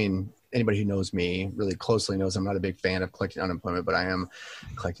big. Anybody who knows me really closely knows I'm not a big fan of collecting unemployment, but I am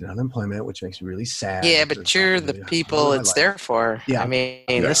collecting unemployment, which makes me really sad. Yeah, but you're the people it's there for. Yeah.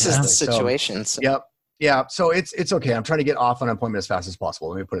 This is the situation. So. Yep. Yeah. So it's okay. I'm trying to get off unemployment as fast as possible.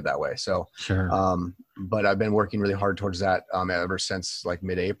 Let me put it that way. So, sure. But I've been working really hard towards that ever since like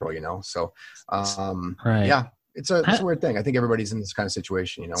mid-April, So, right. Yeah. It's a weird thing. I think everybody's in this kind of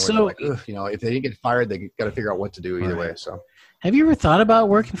situation, where so, they're like, if they didn't get fired, they got to figure out what to do either way. So, have you ever thought about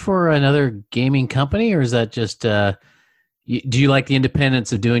working for another gaming company, or is that just do you like the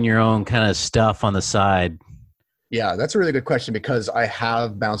independence of doing your own kind of stuff on the side? Yeah, that's a really good question because I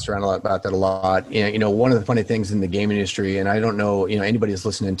have bounced around about that a lot. One of the funny things in the gaming industry, and I don't know, anybody who's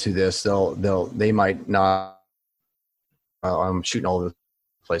listening to this, they might not. I'm shooting all over the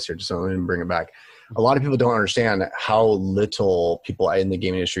place here, just so let me bring it back. A lot of people don't understand how little people in the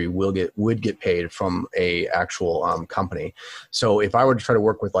gaming industry would get paid from a actual company. So if I were to try to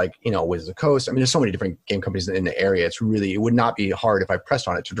work with Wizards of the Coast, there's so many different game companies in the area. It would not be hard if I pressed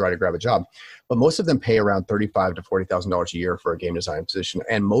on it to try to grab a job. But most of them pay around $35,000 to $40,000 a year for a game design position,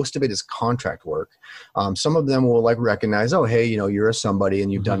 and most of it is contract work. Some of them will recognize, oh, hey, you're a somebody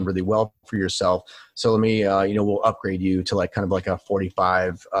and you've done really well for yourself. So let me, we'll upgrade you to kind of a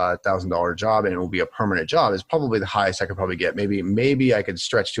 $45,000 job, and it will be a permanent job. Is probably the highest I could probably get. Maybe I could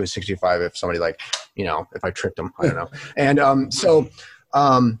stretch to a 65 if somebody if I tricked them, I don't know. And so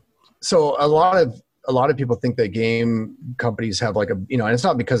a lot of people think that game companies have and it's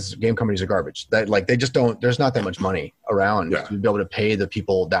not because game companies are garbage, that they just don't, there's not that much money around to be able to pay the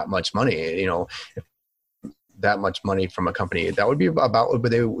people that much money, if that much money from a company, that would be about what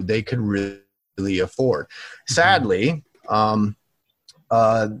they could really afford. Sadly, a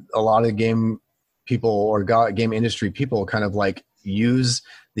lot of game people or game industry people kind of use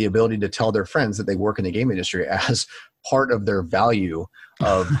the ability to tell their friends that they work in the game industry as part of their value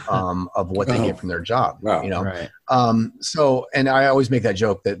of what they get from their job. Wow. You know? Right. So, and I always make that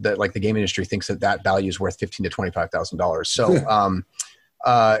joke that like the game industry thinks that value is worth $15,000 to $25,000. So,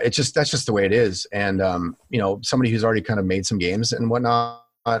 that's just the way it is. And, you know, somebody who's already kind of made some games and whatnot,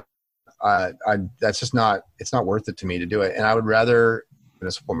 that's just not, it's not worth it to me to do it. And I would rather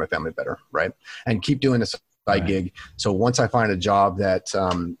support my family better. Right. And keep doing this side gig. So once I find a job that,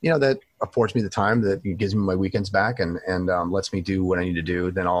 you know, that affords me the time, that gives me my weekends back and lets me do what I need to do,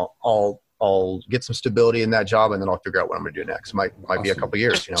 then I'll get some stability in that job, and then I'll figure out what I'm going to do next. Might be a couple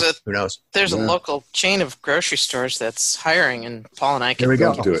years, you know, who knows? There's a local chain of grocery stores that's hiring, and Paul and I can. There we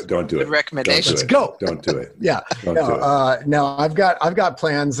go. Don't do it. Don't do Good it. recommendations. Don't do it. Go. Don't do it. Yeah. Don't do it. No, I've got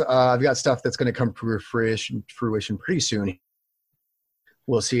plans. I've got stuff that's going to come to fruition pretty soon.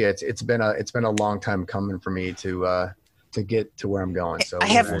 We'll see. It's been a long time coming for me to get to where I'm going. So I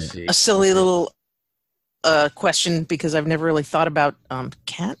have we'll see. a silly little question because I've never really thought about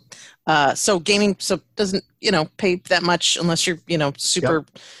cat. So gaming doesn't, you know, pay that much unless you're, you know,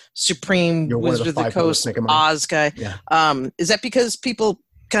 supreme You're one of the Wizard of the 5 Coast making money. Oz guy. Yeah. Is that because people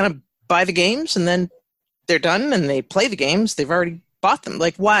kind of buy the games and then they're done and they play the games? They've already bought them.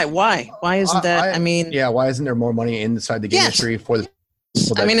 Like why isn't that? I mean, yeah. Why isn't there more money inside the game industry for the?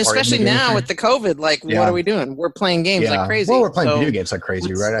 I mean, especially now with the COVID, like, what are we doing? We're playing games like crazy. Well, we're playing video games like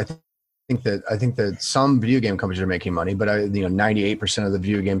crazy, right? I think that some video game companies are making money, but 98% of the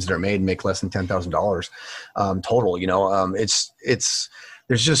video games that are made make less than $10,000 total. You know, it's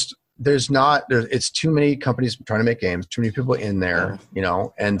too many companies trying to make games, too many people in there, you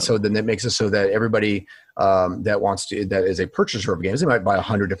know, and so then it makes it so that everybody that is a purchaser of games, they might buy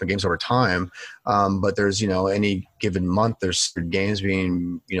 100 different games over time, but there's, you know, any given month there's games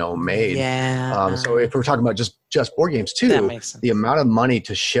being, you know, made. So if we're talking about just board games too, the amount of money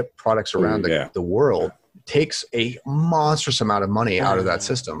to ship products around the world takes a monstrous amount of money out of that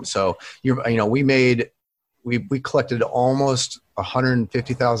system. So we collected almost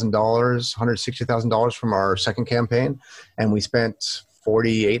 $150,000, $160,000 from our second campaign, and we spent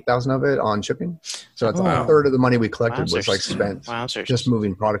 $48,000 of it on shipping. So that's a third of the money we collected was like spent just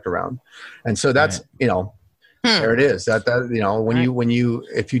moving product around. And so that's, you know, there it is. That you know,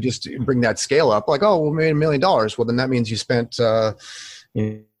 if you just bring that scale up, like, oh, we made $1 million. Well, then that means you spent, you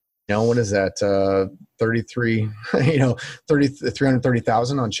know, what is that?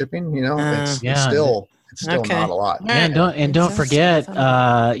 330,000 on shipping. You know, it's still not a lot. And don't forget,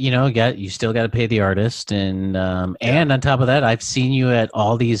 you know, you still got to pay the artist, and on top of that, I've seen you at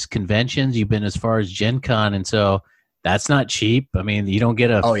all these conventions. You've been as far as Gen Con, and so that's not cheap. I mean, you don't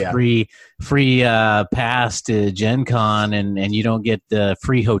get a free pass to Gen Con, and you don't get the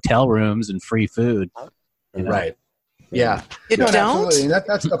free hotel rooms and free food. You know? Right. Yeah. You don't? Absolutely.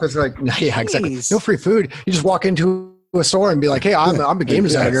 That stuff is like, yeah, exactly. No free food. You just walk into a store and be like, hey, I'm a game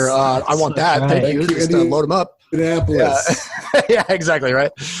designer. I want that. Thank you. Just load them up. Minneapolis. Yeah, exactly.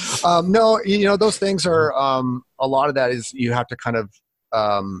 Right. No, you know, those things are, a lot of that is you have to kind of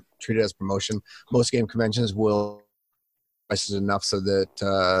treat it as promotion. Most game conventions will prices enough so that,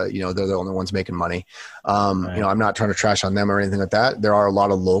 you know, they're the only ones making money. You know, I'm not trying to trash on them or anything like that. There are a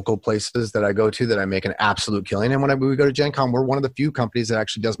lot of local places that I go to that I make an absolute killing. And when we go to Gen Con, we're one of the few companies that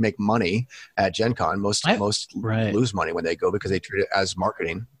actually does make money at Gen Con. Most lose money when they go because they treat it as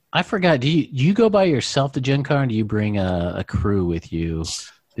marketing. I forgot. Do you go by yourself to Gen Con, or do you bring a crew with you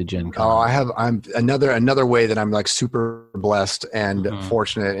to Gen Con? I'm another way that I'm like super blessed and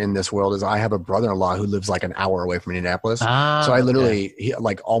fortunate in this world is I have a brother-in-law who lives like an hour away from Indianapolis. So I literally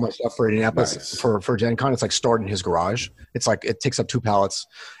like all my stuff for Indianapolis for Gen Con, it's like stored in his garage. It's like it takes up 2 pallets,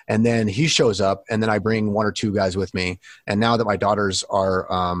 and then he shows up, and then I bring 1 or 2 guys with me. And now that my daughters are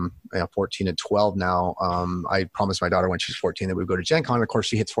 14 and 12 now, I promised my daughter when she's 14 that we'd go to Gen Con. Of course,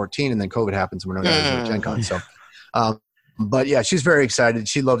 she hits 14, and then COVID happens, and we're not going to Gen Con. So. But yeah, she's very excited.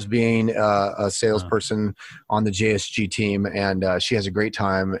 She loves being a salesperson on the JSG team, and she has a great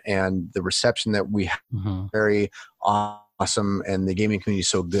time. And the reception that we have very awesome, and the gaming community is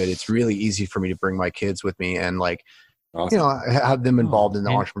so good. It's really easy for me to bring my kids with me and like, you know, have them involved in the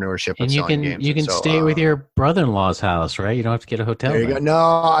entrepreneurship and selling games. You can stay with your brother-in-law's house, right? You don't have to get a hotel. There you go.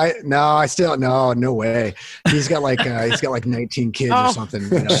 No way. He's got like 19 kids or something.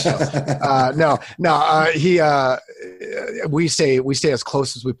 You know, so, we stay as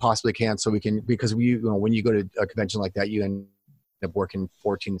close as we possibly can, so we can, because we, you know, when you go to a convention like that, you end up working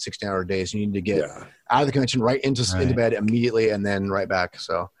 14, 16-hour days. You need to get out of the convention right into bed immediately, and then right back.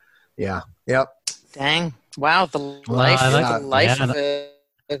 So, yeah, yep. Dang. Wow, the life of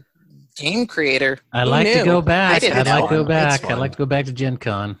game creator. I'd Who like to knew? go back. I didn't I'd like to know. go back. It's fun. I'd like to go back to Gen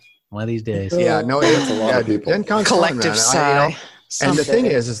Con one of these days. Yeah, no, That's a lot of people. Gen Con's Collective fun, man. sigh. And the thing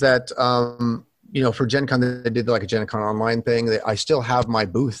Someday. is that for Gen Con they did like a Gen Con online thing. I still have my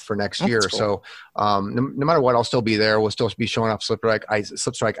booth for next That's year, cool. so no matter what, I'll still be there. We'll still be showing off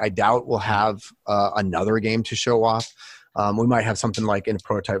Slipstrike. I doubt we'll have another game to show off. We might have something like in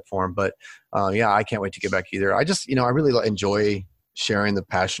prototype form, but I can't wait to get back either. I just I really enjoy sharing the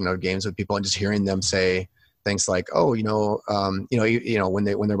passion of games with people and just hearing them say things like, oh, when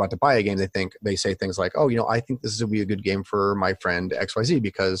they're about to buy a game, they say things like, oh, I think this would be a good game for my friend XYZ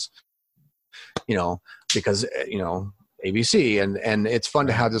because ABC, and it's fun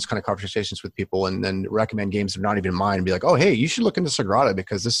to have those kind of conversations with people and then recommend games that are not even mine and be like, oh, hey, you should look into Sagrada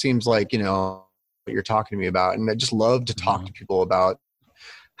because this seems like what you're talking to me about. And I just love to talk to people about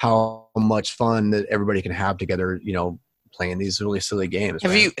how much fun that everybody can have together, playing these really silly games.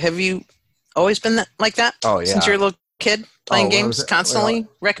 Have you always been like that? Oh, yeah. Since you're a little kid playing when I games was- constantly,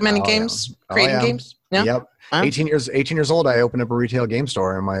 recommending Oh, yeah. games, Oh, creating yeah. games? Yeah. Yep. Wow. 18 years old, I opened up a retail game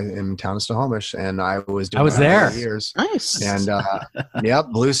store in town of Snohomish, and I was doing that there. for years. Nice. And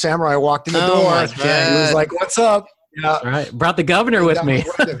Blue Samurai walked in the Oh, door. my He God. was like, "What's up?" Yeah, All right. Brought the governor with me.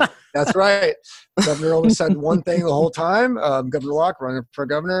 That's right. Governor only said one thing the whole time. Governor Locke running for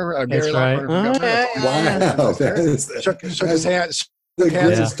governor. Gary That's Locke right. running for governor. Yeah. Wow, that is Shook his hand.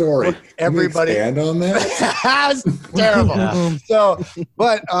 that's Yeah. a story. Can you Everybody- expand on that. It's terrible. Yeah. So,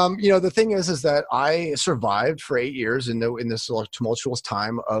 but the thing is that I survived for 8 years in this sort of tumultuous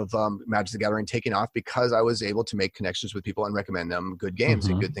time of Magic the Gathering taking off because I was able to make connections with people and recommend them good games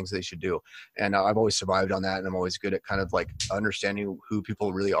and good things they should do. And I've always survived on that, and I'm always good at kind of like understanding who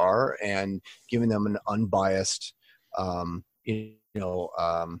people really are and giving them an unbiased,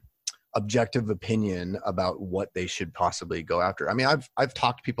 objective opinion about what they should possibly go after. I mean, I've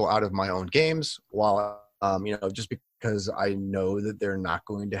talked people out of my own games while just because I know that they're not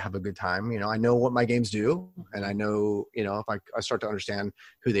going to have a good time. I know what my games do, and I know if I start to understand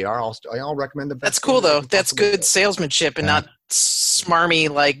who they are, I'll recommend the best. That's cool game they though. can That's possibly good do. salesmanship and not smarmy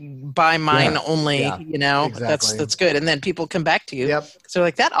like buy mine only. Yeah, exactly. That's good. And then people come back to you. Yep. So they're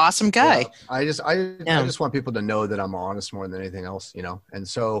like that awesome guy. Yeah. I just want people to know that I'm honest more than anything else, And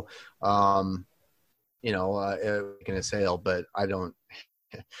so, in a sale, but I don't.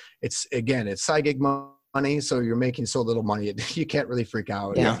 It's side gig money, so you're making so little money, you can't really freak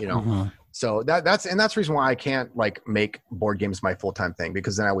out. Yeah. Mhm. So that's the reason why I can't like make board games my full-time thing,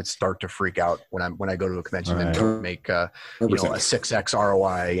 because then I would start to freak out when I go to a convention Right. and make a 6x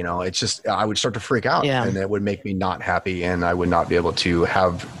ROI. It's just I would start to freak out, Yeah. and it would make me not happy, and I would not be able to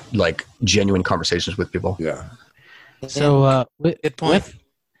have like genuine conversations with people. Yeah. So Good point.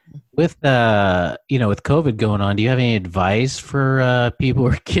 with COVID going on, do you have any advice for people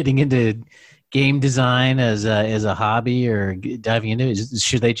who are getting into game design as a hobby or diving into it?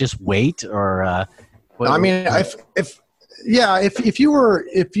 Should they just wait or? I mean, if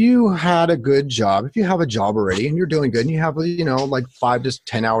you had a good job, if you have a job already and you're doing good and you have like 5 to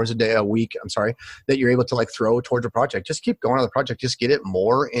 10 hours a week, that you're able to like throw towards a project, just keep going on the project. Just get it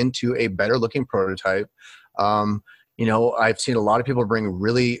more into a better looking prototype. I've seen a lot of people bring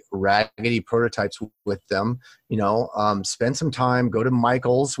really raggedy prototypes with them. Spend some time, go to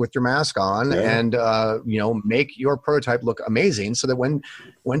Michael's with your mask on, and make your prototype look amazing, so that when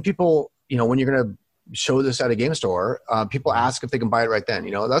people, when you're going to show this at a game store, people ask if they can buy it right then.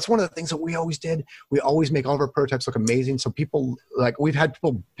 That's one of the things that we always did. We always make all of our prototypes look amazing, so people, like, we've had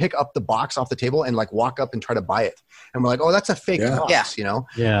people pick up the box off the table and like walk up and try to buy it, and we're like, oh, that's a fake box.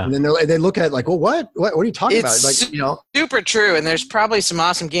 Yeah. And then they look at it like, well, what are you talking about? Like, Super true. And there's probably some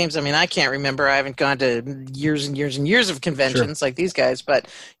awesome games. I mean, I can't remember. I haven't gone to years and years and years of conventions like these guys, but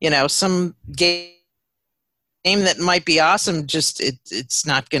some game that might be awesome, just it's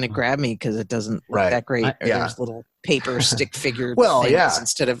not going to grab me because it doesn't look that great. Or there's little paper stick figure things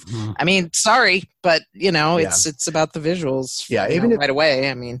instead of. I mean, sorry, but it's about the visuals. Yeah, even right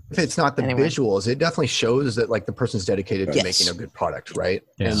away. I mean, if it's not the visuals, it definitely shows that like the person's dedicated to making a good product, right?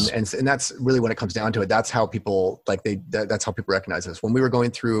 Yes. And that's really when it comes down to it. That's how people that's how people recognize us. When we were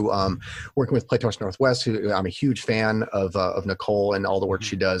going through working with Playtest Northwest, who I'm a huge fan of Nicole and all the work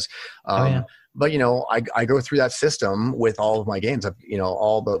she does. But I go through that system with all of my games.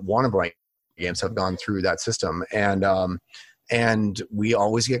 All but one of my games have gone through that system, and we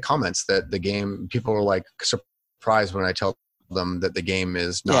always get comments that the game, people are like surprised when I tell them that the game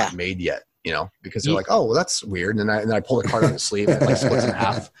is not made yet. Because they're like, oh, well, that's weird. And then I pull the card out of the sleeve and it like splits in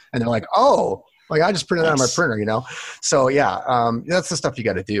half, and they're like, oh, Like I just printed that on my Nice. printer, you know? So yeah, that's the stuff you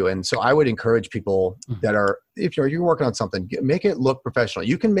got to do. And so I would encourage people that are, if you're working on something, make it look professional.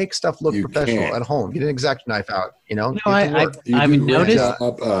 You can make stuff look You professional can. at home. Get an X-Acto knife out, you know? No, Get to work. You I've do a great noticed.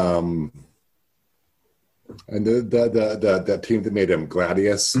 job, and the team that made him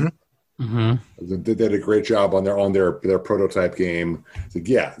Gladius, Mhm. they did a great job on their prototype game. It's like,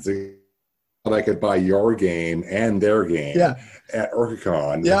 yeah, it's like, I could buy your game and their game at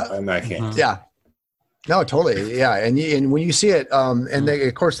OrcaCon, and I can't. Mhm. Yeah. No, totally. Yeah. And when you see it, and they,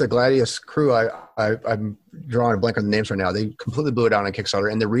 of course, the Gladius crew, I'm drawing a blank on the names right now. They completely blew it out on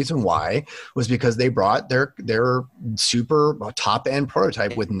Kickstarter. And the reason why was because they brought their super top end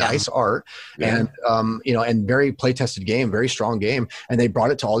prototype with nice art and, and very play tested game, very strong game. And they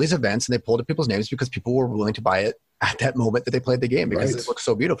brought it to all these events and they pulled up people's names because people were willing to buy it at that moment that they played the game because it looked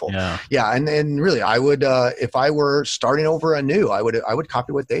so beautiful. Yeah. Yeah. And really, I would, if I were starting over anew, I would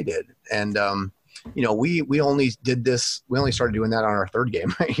copy what they did. And, we only did this. We only started doing that on our third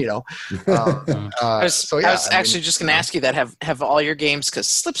game, I was actually just going to ask you that. Have all your games, because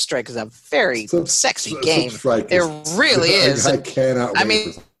Slipstrike is a very sexy game. It really is. I cannot. I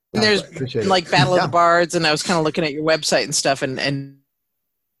mean, there's like Battle of the Bards, and I was kind of looking at your website and stuff, and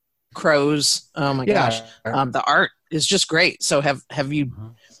Crows. Oh my gosh, the art is just great. So have you?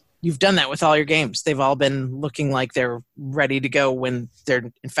 You've done that with all your games. They've all been looking like they're ready to go when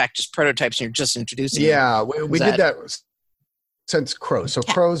they're in fact just prototypes and you're just introducing them. Yeah, we did that since Crows. So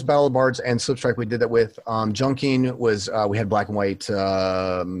Crows, Battle of Bards, and Slipstrike, we did that with. Junking was, we had black and white,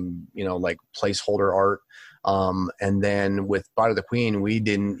 like placeholder art. And then with Body of the Queen, we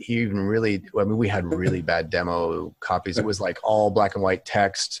had really bad demo copies. It was like all black and white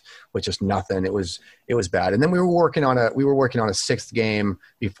text with just nothing. It was bad. And then we were working on a sixth game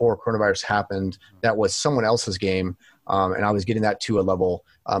before coronavirus happened. That was someone else's game. And I was getting that to a level,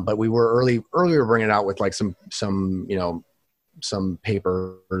 but we were earlier bringing it out with like some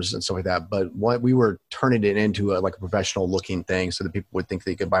papers and stuff like that. But what we were turning it into a professional looking thing so that people would think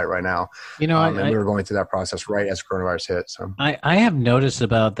they could buy it right now. And we were going through that process right as coronavirus hit. So I have noticed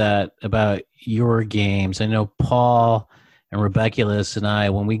about your games. I know Paul and Rebeculus and I,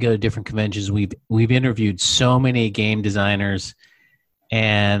 when we go to different conventions, we've interviewed so many game designers,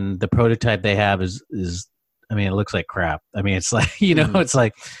 and the prototype they have is I mean, it looks like crap. I mean, it's like, it's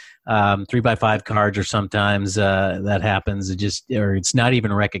like 3x5 cards, or sometimes that happens. It's not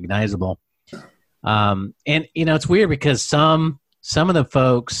even recognizable. And it's weird because some of the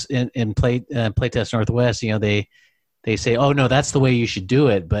folks in Playtest Northwest, they say, oh no, that's the way you should do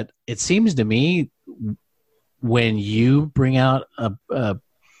it. But it seems to me when you bring out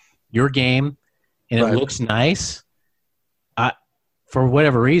your game and it looks nice, for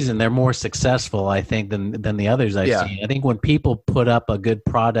whatever reason, they're more successful, I think, than the others I've seen. I think when people put up a good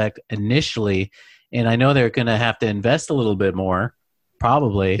product initially, and I know they're going to have to invest a little bit more,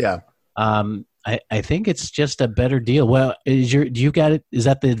 probably. Yeah. I think it's just a better deal. Well, is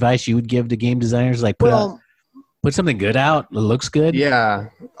that the advice you would give to game designers? Like put something good out that looks good? Yeah.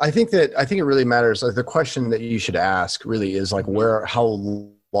 I think it really matters. Like the question that you should ask really is like how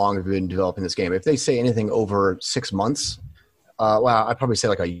long have you been developing this game? If they say anything over 6 months, I'd probably say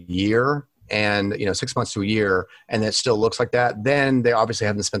like a year, and 6 months to a year, and it still looks like that, then they obviously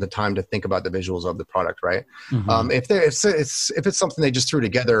haven't spent the time to think about the visuals of the product, right? Mm-hmm. If it's something they just threw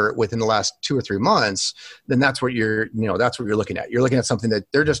together within the last 2 or 3 months, then that's what you're looking at. You're looking at something that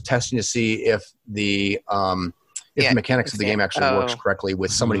they're just testing to see if the mechanics of the game actually works correctly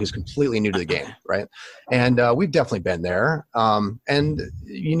with somebody who's completely new to the game, right? And we've definitely been there. And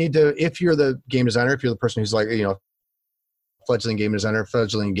you need to, if you're the game designer, if you're the person who's like, fledgling game designer,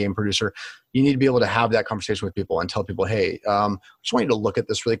 fledgling game producer, you need to be able to have that conversation with people and tell people, hey, I just want you to look at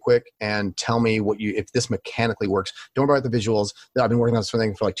this really quick and tell me if this mechanically works. Don't worry about the visuals. I've been working on this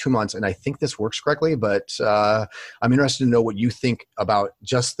thing for like 2 months, and I think this works correctly, but I'm interested to know what you think about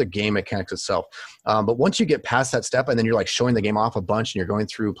just the game mechanics itself. But once you get past that step, and then you're like showing the game off a bunch, and you're going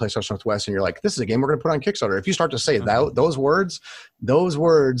through PlayStation Northwest, and you're like, this is a game we're going to put on Kickstarter. If you start to say those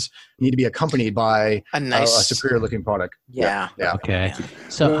words need to be accompanied by a nice, a superior looking product. Yeah. Okay.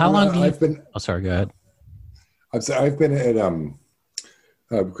 So how long have you been? Oh, sorry. Go ahead. I've been at,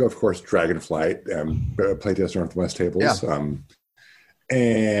 of course, Dragonflight, Playtest Northwest tables. Yeah.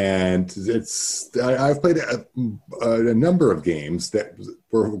 And I've played a number of games that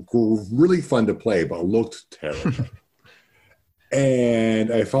were really fun to play, but looked terrible.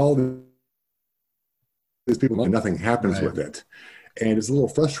 And I followed these people, and nothing happens with it. And it's a little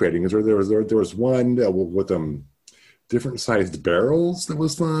frustrating. There was one with different sized barrels that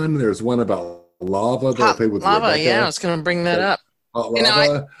was fun. There's one about lava that I played with lava. Rebecca. Yeah, I was going to bring that up.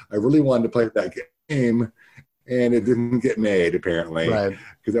 Lava. I really wanted to play that game, and it didn't get made apparently, Right.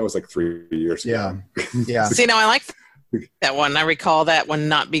 because that was like 3 years ago. Yeah. See, now I like that one. I recall that one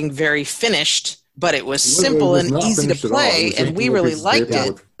not being very finished, but it was simple was and not easy to finished at all. It play, was just and we little really pieces of liked paper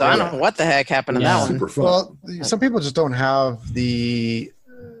it. with- So I don't know what the heck happened to Yeah. that one. Super fun. Well, some people just don't have the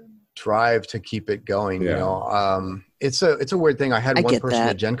drive to keep it going. You Yeah. know, it's a weird thing. I had I one get person that.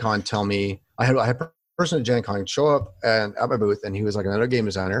 at Gen Con tell me I had a person at Gen Con show up at my booth, and he was like another game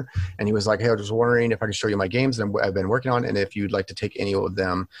designer, and he was like, "Hey, I was just wondering if I could show you my games that I've been working on, and if you'd like to take any of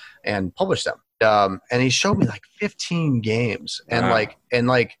them and publish them." And he showed me like 15 games, and Wow.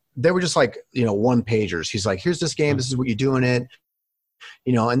 like they were just like, you know, one pagers. He's like, "Here's this game. This is what you do in it."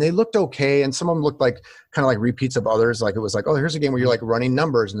 You know, and they looked okay, and some of them looked like kind of like repeats of others. Like it was like, oh, here's a game where you're like running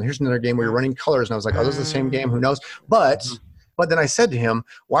numbers, and here's another game where you're running colors. And I was like, oh, this is the same game. Who knows? But then I said to him,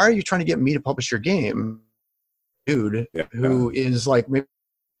 why are you trying to get me to publish your game, dude? Yeah. Who is like, maybe,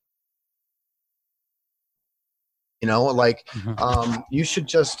 you know, like you should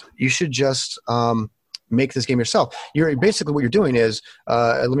just make this game yourself. You're basically what you're doing is,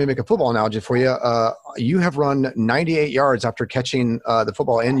 let me make a football analogy for you. You have run 98 yards after catching the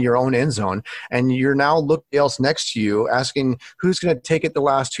football in your own end zone, and you're now looking else next to you asking who's going to take it the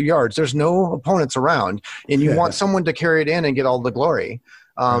last 2 yards. There's no opponents around, and you want someone to carry it in and get all the glory.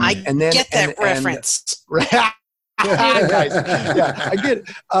 I and then, get that and- reference. Nice. Yeah, I get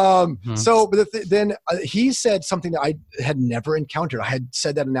it. So, but then he said something that I had never encountered. I had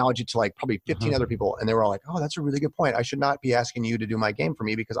said that analogy to like probably 15 other people, and they were all like, "Oh, that's a really good point. I should not be asking you to do my game for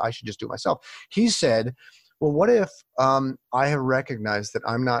me because I should just do it myself." He said, "Well, what if I have recognized that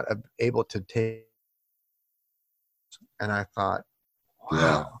I'm not able to take?" And I thought,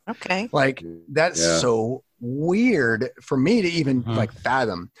 "Wow, Okay. like that's Yeah. so weird for me to even like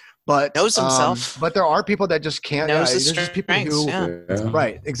fathom." But Knows himself. But there are people that just can't. Knows yeah, his there's just people strengths, who, yeah.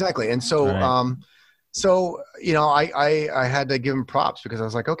 right, exactly. And so, Right. so you know, I had to give him props because I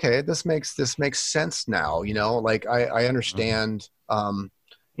was like, okay, this makes sense now. You know, like I understand.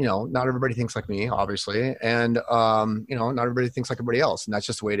 You know, not everybody thinks like me, obviously, and you know, not everybody thinks like everybody else, and that's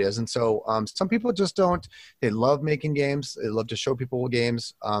just the way it is. And so, some people just don't. They love making games. They love to show people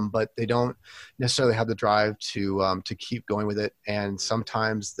games, but they don't necessarily have the drive to keep going with it. And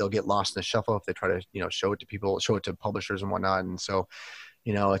sometimes they'll get lost in the shuffle if they try to, you know, show it to people, show it to publishers and whatnot. And so,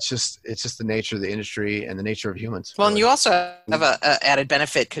 you know, it's just the nature of the industry and the nature of humans. Well, and really. you also have a added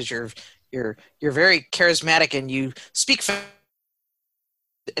benefit because you're very charismatic and you speak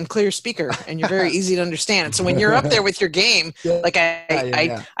and clear speaker, and you're very easy to understand. And so when you're up there with your game, like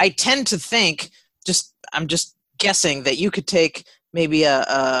I tend to think, I'm just guessing that you could take maybe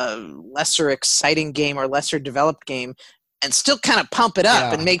a lesser exciting game or lesser developed game and still kind of pump it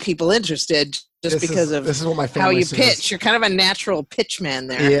up and make people interested just because of this is what my how family you says. pitch. You're kind of a natural pitch man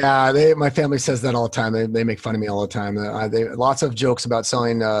there. Yeah, my family says that all the time. They make fun of me all the time. They lots of jokes about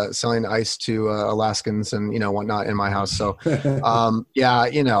selling ice to Alaskans and, you know, whatnot in my house. So, yeah,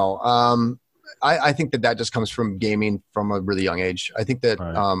 you know, I think that just comes from gaming from a really young age. I think that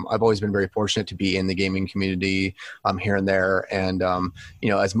I've always been very fortunate to be in the gaming community here and there. And, you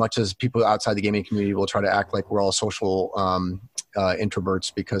know, as much as people outside the gaming community will try to act like we're all social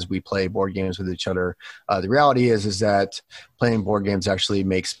introverts because we play board games with each other, the reality is that playing board games actually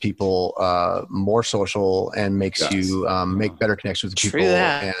makes people more social and makes you make better connections with people. True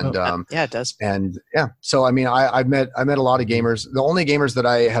that. And yeah, it does. and yeah, so I mean, I've met a lot of gamers. The only gamers that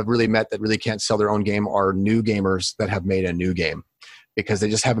I have really met that really can't sell their own game are new gamers that have made a new game because they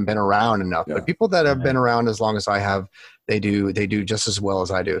just haven't been around enough. Yeah. But people that have been around as long as I have, they do just as well as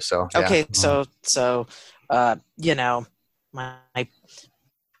I do. So yeah. Okay, so you know, my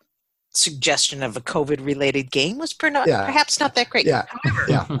suggestion of a COVID-related game was perhaps not that great. Yeah. However,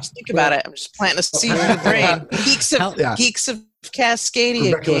 Yeah. just think about it. I'm just planting a seed in your brain. Geeks of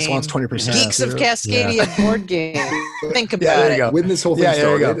Cascadia Ridiculous game. wants 20%. Geeks of Cascadia board game. Think about there you it. go. When this whole thing Yeah,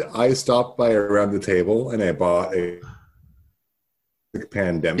 there you started, I stopped by around the table and I bought a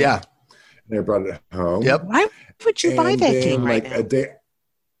Pandemic. Yeah. And I brought it home. Yep. Why would you buy And that then, game right like now? a day,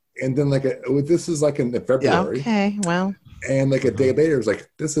 and then this is like in February. Okay, well, And like a day later, it was like,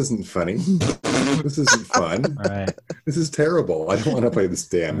 this isn't funny. This isn't fun. Right. This is terrible. I don't want to play this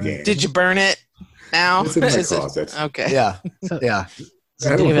damn game. did you burn it now? It's in my Is it- closet. Okay. Yeah. So- Yeah. I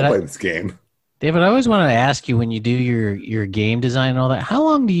don't want David, to play this game. David, I always want to ask you when you do your game design and all that, how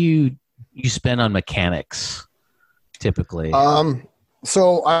long do you spend on mechanics typically?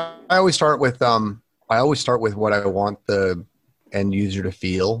 So I always start with what I want the end user to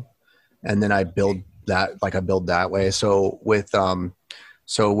feel, and then I build that way. So with Battle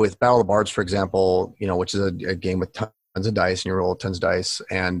of the Bards, for example, you know, which is a game with of dice and you roll tons of dice,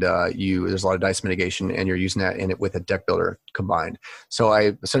 and there's a lot of dice mitigation, and you're using that in it with a deck builder combined. So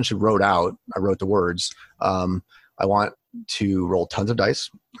I essentially wrote the words, I want to roll tons of dice,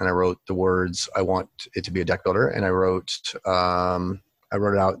 and I wrote the words, I want it to be a deck builder, and I wrote it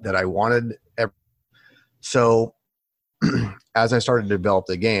out that I wanted. So as I started to develop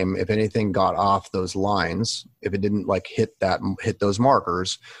the game, if anything got off those lines, if it didn't like hit those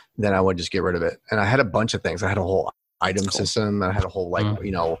markers, then I would just get rid of it. And I had a bunch of things. I had a whole item system. I had a whole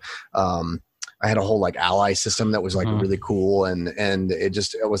I had a whole like ally system that was like really cool. And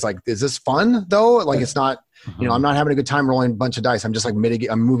it was like, is this fun though? Like, it's not, I'm not having a good time rolling a bunch of dice. I'm just like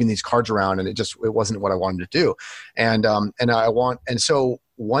I'm moving these cards around, and it wasn't what I wanted to do. And so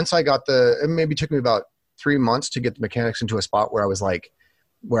once I got it maybe took me about 3 months to get the mechanics into a spot where I was like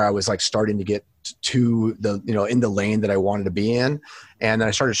starting to get to the, in the lane that I wanted to be in. And then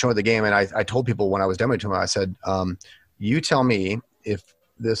I started showing the game, and I told people when I was demoing to them, I said, you tell me if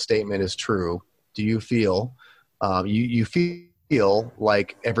this statement is true. Do you feel, you feel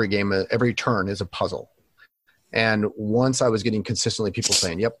like every turn is a puzzle? And once I was getting consistently people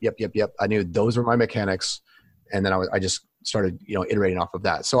saying, yep, I knew those were my mechanics. And then I just started, iterating off of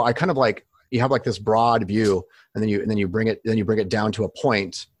that. So I kind of like, you have like this broad view, and then you bring it down to a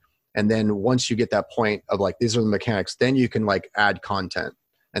point. And then once you get that point of like, these are the mechanics, then you can like add content,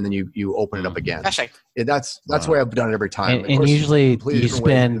 and then you open it up again. That's the way I've done it every time. And usually you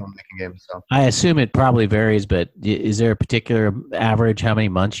spend, games, so. I assume it probably varies, but is there a particular average how many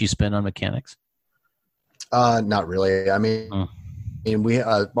months you spend on mechanics? Not really. I mean, we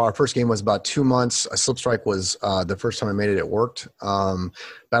our first game was about 2 months. Slip Strike was the first time I made it. It worked. Battle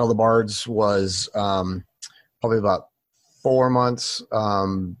of the Bards was probably about 4 months.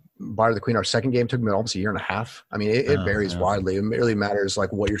 Bard of the Queen, our second game, took me almost a year and a half. I mean, it varies widely. It really matters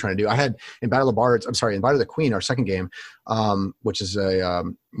like what you're trying to do. I had in Battle of the Queen, our second game, which is a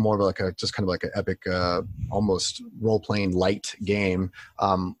more of like just kind of like an epic, almost role-playing light game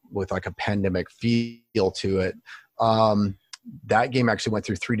with like a pandemic feel to it. That game actually went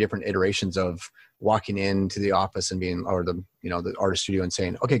through 3 different iterations of walking into the office and the artist studio and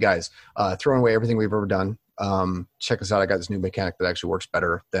saying, okay, guys, throwing away everything we've ever done. Check this out. I got this new mechanic that actually works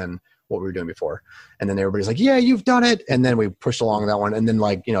better than what we were doing before. And then everybody's like, yeah, you've done it. And then we pushed along that one. And then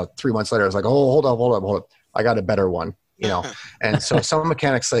 3 months later, I was like, oh, hold up. I got a better one, And so some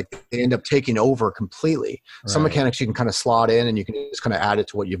mechanics, like they end up taking over completely. Right. Some mechanics you can kind of slot in and you can just kind of add it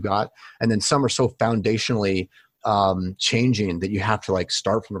to what you've got. And then some are so foundationally changing that you have to like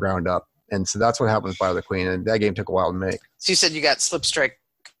start from the ground up. And so that's what happened with Battle of the Queen. And that game took a while to make. So you said you got Slip Strike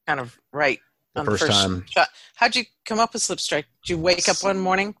kind of right. The first time. Shot. How'd you come up with Slip Strike? Did you wake up one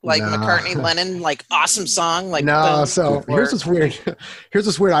morning like McCartney, Lennon, like awesome song? Like no. Boom, so here's what's weird.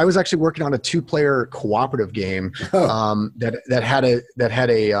 I was actually working on a 2-player cooperative game that had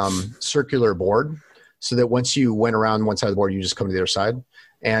a circular board, so that once you went around one side of the board, you just come to the other side,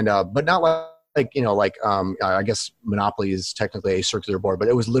 and but not I guess Monopoly is technically a circular board, but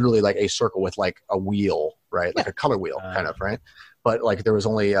it was literally like a circle with like a wheel, right? Like a color wheel, kind of, right? But like there was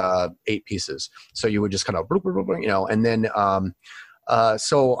only 8 pieces, so you would just kind of, and then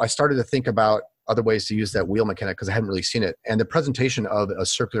so I started to think about other ways to use that wheel mechanic because I hadn't really seen it. And the presentation of a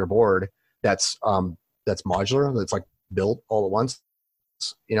circular board that's modular, that's like built all at once,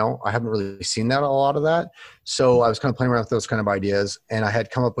 I haven't really seen that a lot of that. So I was kind of playing around with those kind of ideas, and I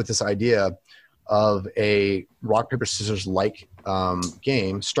had come up with this idea of a rock paper scissors like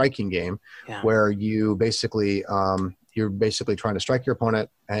striking game, where you basically you're basically trying to strike your opponent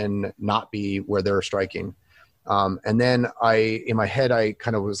and not be where they're striking. And then in my head, I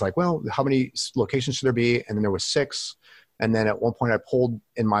kind of was like, well, how many locations should there be? And then there was 6. And then at one point I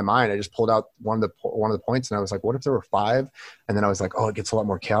just pulled out one of the points, and I was like, what if there were 5? And then I was like, oh, it gets a lot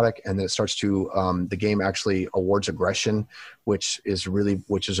more chaotic. And then it starts to, the game actually awards aggression, which is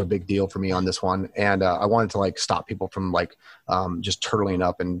a big deal for me on this one. And I wanted to like stop people from like just turtling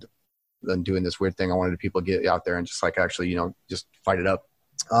up and doing this weird thing. I wanted people to get out there and just like actually, just fight it up.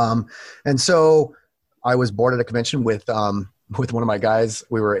 And so I was bored at a convention with one of my guys.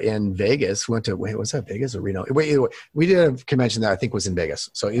 We were in Vegas. We went to, was that Vegas or Reno? We did a convention that I think was in Vegas.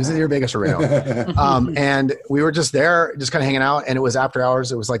 So it was either Vegas or Reno. And we were just there, just kind of hanging out. And it was after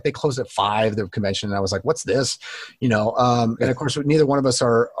hours. It was like they closed at 5, the convention. And I was like, what's this? And of course, neither one of us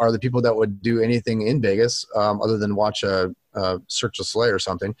are the people that would do anything in Vegas other than watch a Cirque du Soleil or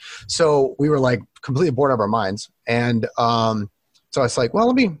something. So we were like completely bored out of our minds. And so I was like, well,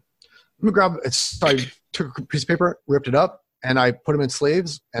 let me grab it. So I took a piece of paper, ripped it up, and I put them in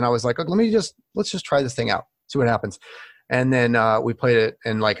sleeves. And I was like, let's just try this thing out, see what happens. And then we played it,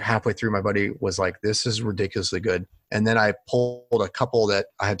 and like halfway through, my buddy was like, this is ridiculously good. And then I pulled a couple that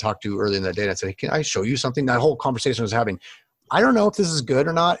I had talked to earlier in the day and I said, can I show you something? That whole conversation I was having, I don't know if this is good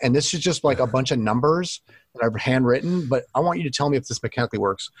or not. And this is just like a bunch of numbers that I've handwritten, but I want you to tell me if this mechanically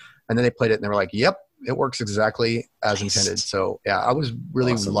works. And then they played it and they were like, yep, it works exactly as intended. So yeah, I was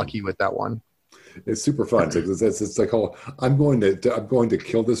really lucky with that one. It's super fun. It's like, oh, I'm going to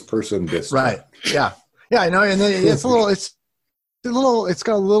kill this person this right. time. Yeah. Yeah, I know. And then it's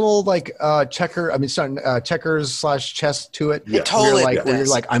got a little like checkers / chess to it. It totally where you're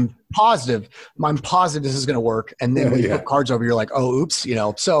like, I'm positive this is going to work. And then when you put cards over, you're like, oh, oops,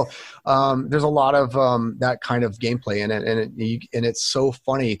 So there's a lot of that kind of gameplay in it, and it's so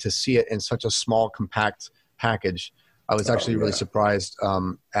funny to see it in such a small, compact package. I was actually really surprised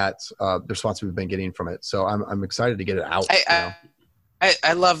at the response we've been getting from it. So I'm excited to get it out.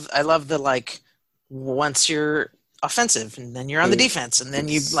 I love the like once you're offensive and then you're on the defense and then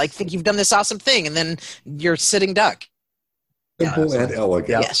you like think you've done this awesome thing and then you're sitting duck. Simple and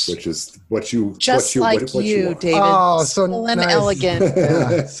elegant, yes. Which is what you just what like you, want. David. Oh, so simple and nice. elegant.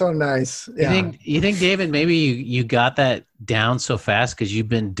 Yeah, so nice. Yeah. You think David, maybe you got that down so fast because you've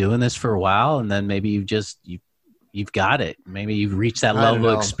been doing this for a while, and then maybe you've got it. Maybe you've reached that level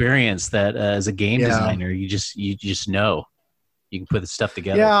of experience that as a game designer, you just know you can put the stuff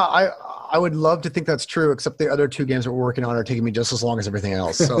together. Yeah, I would love to think that's true, except the other two games that we're working on are taking me just as long as everything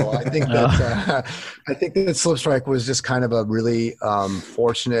else. So I think that Slip Strike was just kind of a really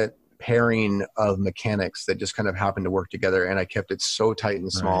fortunate pairing of mechanics that just kind of happened to work together, and I kept it so tight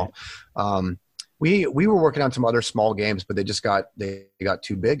and small. Right. We were working on some other small games, but they got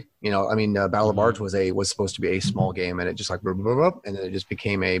too big. Battle of Bards was supposed to be a small game, and it just like and then it just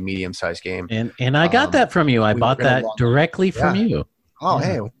became a medium-sized game. And I got that from you. I bought that directly from you. Oh,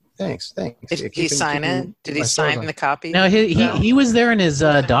 hey, thanks. Did he sign it? Did he sign the copy? No, he was there, and his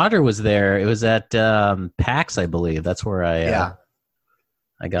daughter was there. It was at PAX, I believe. That's where I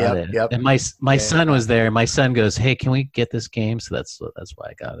got it. Yep. And my son was there. My son goes, "Hey, can we get this game?" So that's why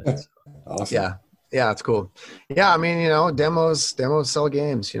I got it. Awesome. Yeah, it's cool. Yeah, demos sell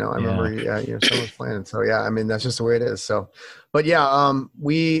games. I remember someone's playing. So yeah, that's just the way it is. So, but yeah,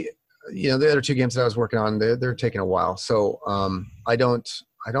 we, the other two games that I was working on, they're taking a while. So I think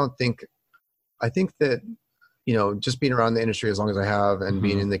that, just being around the industry as long as I have and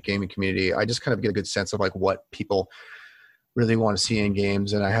being in the gaming community, I just kind of get a good sense of like what people really want to see in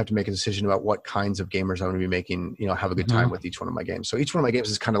games, and I have to make a decision about what kinds of gamers I'm going to be making, have a good time with each one of my games. So each one of my games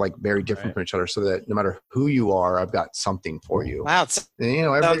is kind of like very different from each other, so that no matter who you are, I've got something for you. Wow.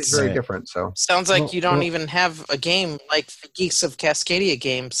 Everybody's very different. So sounds like you don't even have a game like the Geeks of Cascadia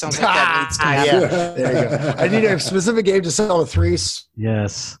game. Sounds like that needs to happen. Yeah, there you go. I need a specific game to sell to three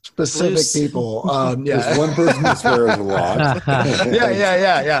specific people. There's one person that swears a lot.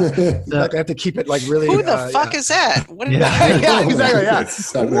 yeah. Like I have to keep it like really. Who the fuck is that? What did yeah, exactly. Yeah.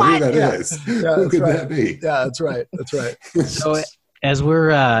 Who that is? Who could that be? Yeah, that's right. So as we're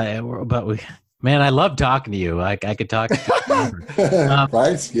man, I love talking to you. I could talk to you forever.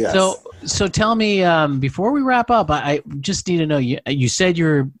 Right? Yes. So tell me, before we wrap up, I just need to know, you said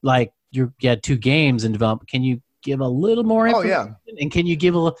you had 2 games in development. Can you give a little more information? Oh, yeah. And can you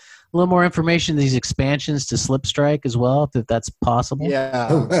give a little more information to these expansions to Slip Strike as well, if that's possible?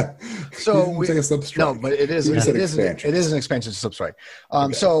 Yeah. So it's like a Slip Strike. No, but it is an expansion to Slip Strike.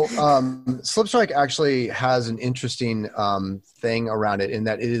 So Slip Strike actually has an interesting thing around it in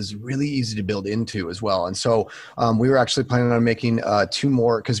that it is really easy to build into as well. And so we were actually planning on making 2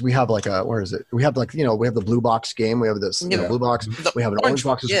 more, because we have like where is it? We have like, we have the blue box game. We have this blue box. We have an orange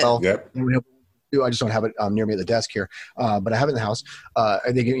box as well. Yep. And we have, I just don't have it near me at the desk here, but I have it in the house.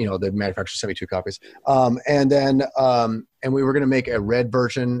 They give, the manufacturer sent me 2 copies. And we were going to make a red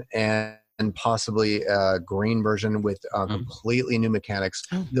version and possibly a green version with completely new mechanics.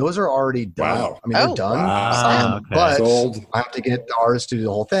 Those are already done. Wow. They're done. Wow. But Sold. I have to get the artists to do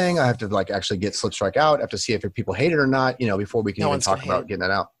the whole thing. I have to actually get Slip Strike out. I have to see if people hate it or not, before we can even talk about getting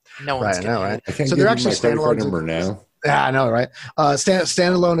that out. No one's right, I know, right? I can't so give they're you actually my credit card standalone number now. Yeah, I know, right?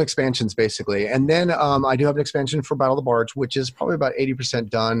 Standalone expansions, basically. And then I do have an expansion for Battle of the Bards, which is probably about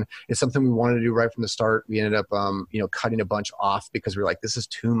 80% done. It's something we wanted to do right from the start. We ended up, cutting a bunch off because we were like, this is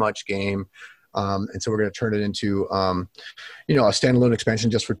too much game. And so we're going to turn it into, a standalone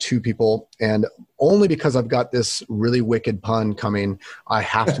expansion just for 2 people. And only because I've got this really wicked pun coming, I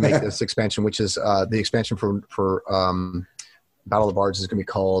have to make this expansion, which is the expansion for Battle of the Bards is going to be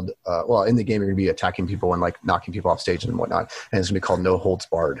called, in the game, you're going to be attacking people and like knocking people off stage and whatnot. And it's going to be called No Holds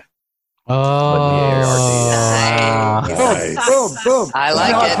Barred. Oh, Nice. Boom, boom. I It's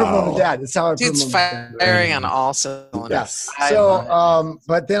like how it. I prove mom and dad. It's how I prove Dude's mom and dad. firing on all cylinders. Yes. I So, love it.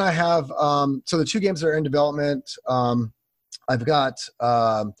 but then I have so the 2 games that are in development. I've got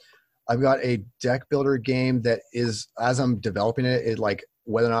a deck builder game that is, as I'm developing it, like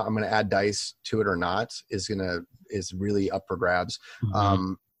whether or not I'm going to add dice to it or not is really up for grabs.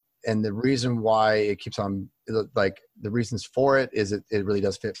 Mhm. And the reason why it keeps on, like the reasons for it is it really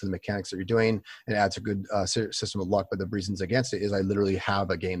does fit for the mechanics that you're doing, and it adds a good system of luck. But the reasons against it is I literally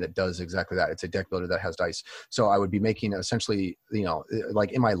have a game that does exactly that. It's a deck builder that has dice. So I would be making essentially,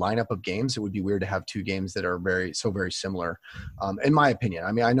 like in my lineup of games, it would be weird to have 2 games that are very similar, in my opinion.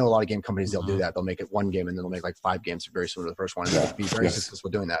 I mean, I know a lot of game companies, they'll do that. They'll make it 1 game and then they'll make like 5 games very similar to the first one, and they'll be very successful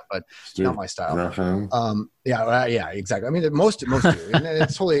doing that. But not my style. Yeah, exactly. I mean, most do, and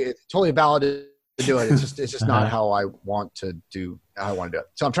it's totally valid to do it. It's just not how I want to do it.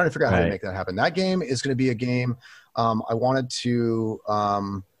 So I'm trying to figure out how to make that happen. That game is going to be a game. I wanted to. I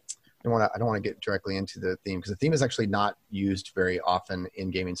don't want to get directly into the theme because the theme is actually not used very often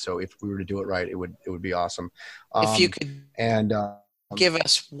in gaming. So if we were to do it right, it would be awesome. If you could give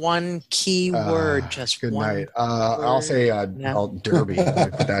us one key word, just good one. night. I'll say Derby. I'll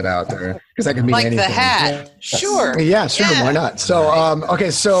put that out there because that can mean Like anything. the hat. Sure. Yeah, sure. Yeah. Why not? So,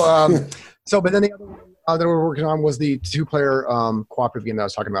 okay. So, but then the other one that we're working on was the 2-player cooperative game that I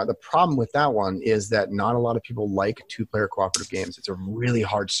was talking about. The problem with that one is that not a lot of people like 2-player cooperative games. It's a really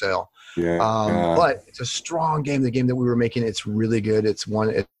hard sell. But it's a strong game. The game that we were making, it's really good. It's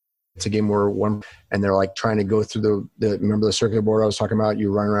a game where and they're like trying to go through remember the circular board I was talking about?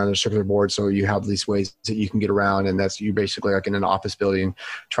 You run around the circular board, so you have these ways that you can get around, and that's you basically like in an office building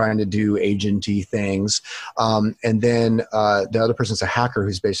trying to do agenty things. And then the other person's a hacker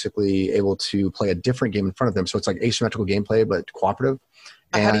who's basically able to play a different game in front of them. So it's like asymmetrical gameplay, but cooperative.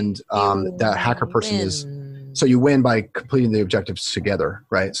 And that hacker person is. So you win by completing the objectives together,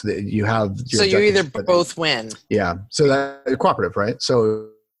 right? So that you have. So you either both win. Yeah. So that cooperative, right?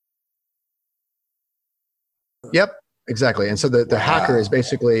 So. Yep, exactly. And so the hacker is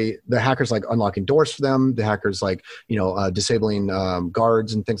basically the hacker's like unlocking doors for them. The hacker's like disabling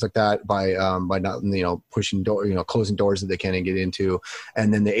guards and things like that by not pushing closing doors that they can't get into.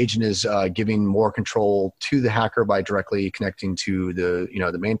 And then the agent is giving more control to the hacker by directly connecting to the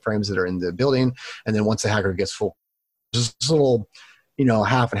the mainframes that are in the building. And then once the hacker gets full, just this little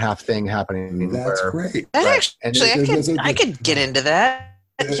half and half thing happening. That's great. That Right. actually, I could get into that.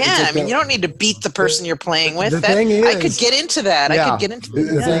 Yeah, I mean, you don't need to beat the person you're playing with. The thing is, I could get into that. Yeah. I could get into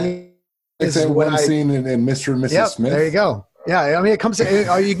The thing is that one scene in Mr. and Mrs. Smith. There you go. Yeah, I mean, it comes.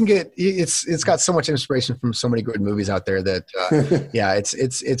 You can get. It's got so much inspiration from so many good movies out there that.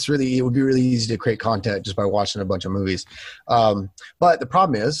 It's really. It would be really easy to create content just by watching a bunch of movies. But the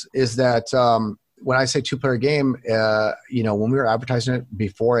problem is that when I say 2-player game, when we were advertising it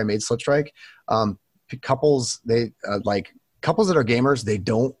before I made Slipstrike, couples couples that are gamers, they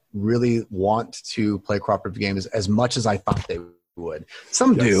don't really want to play cooperative games as much as I thought they would.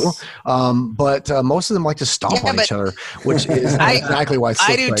 Some do, but most of them like to stomp on each other, which is exactly why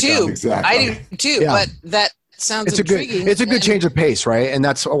I do too. Exactly. I do too. Yeah. But that sounds intriguing. It's a good change of pace, right? And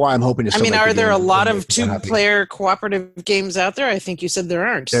that's why I'm hoping to. I mean, are there a lot of 2-player cooperative games out there? I think you said there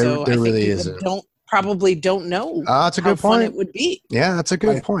aren't. There really isn't. Probably don't know. That's a good point. Fun it would be. Yeah, that's a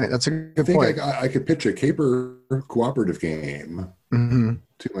good point. That's a good point. I could pitch a caper cooperative game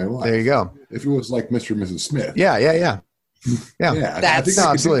to my wife. There you go. If it was like Mr. and Mrs. Smith. Yeah. That's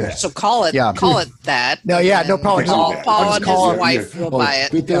absolutely. So call it that. No, yeah, no problem. Paul and his wife will buy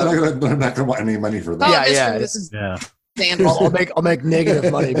it. They're not going to want any money for that. Yeah. I'll make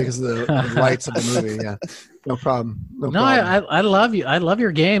negative money because of the rights of the movie. Yeah, no problem. I love you. I love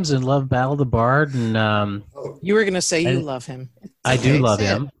your games and love Battle of the Bard. And you were gonna say you love him. I do love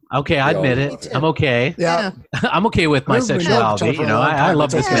him. Okay, I admit it. I'm okay. Yeah, I'm okay with my sexuality. I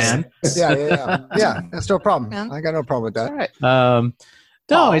love this man. Yeah. That's no problem. Yeah. I got no problem with that. All right.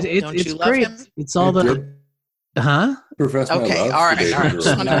 No, it's great. It's all the. Profess my okay. love All right. today.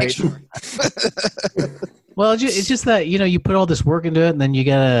 Just want to make sure. Well, it's just that you put all this work into it, and then you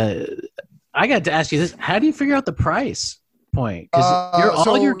gotta. I got to ask you this: how do you figure out the price point? Because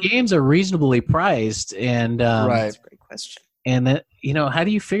all your games are reasonably priced, and right. That's a great question. And then how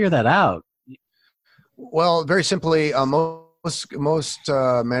do you figure that out? Well, very simply, most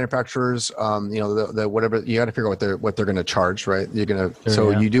manufacturers, the whatever, you got to figure out what they're going to charge, right? You're going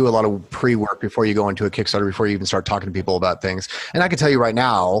to you do a lot of pre-work before you go into a Kickstarter, before you even start talking to people about things. And I can tell you right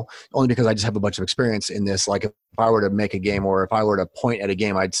now, only because I just have a bunch of experience in this, like if I were to make a game, or if I were to point at a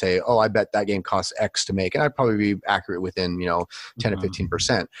game, I'd say, oh, I bet that game costs X to make. And I'd probably be accurate within, 10 to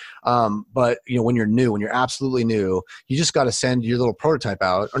 15%. But, when you're new, when you're absolutely new, you just got to send your little prototype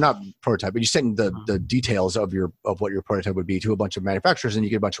out, or not prototype, but you send the details of what your prototype would be to a bunch of manufacturers, and you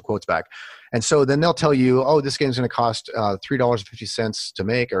get a bunch of quotes back. And so then they'll tell you, oh, this game's going to cost $3.50 to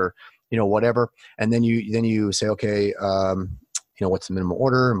make, or, whatever. And then you say, okay, what's the minimum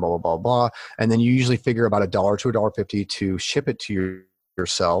order, and blah, blah, blah, blah. And then you usually figure about $1 to $1.50 to ship it to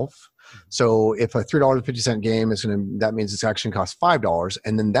yourself. So if a $3.50 game that means it's actually going to cost $5.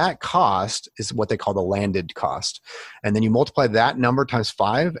 And then that cost is what they call the landed cost. And then you multiply that number times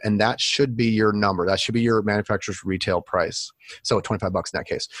 5, and that should be your number. That should be your manufacturer's retail price. So $25 in that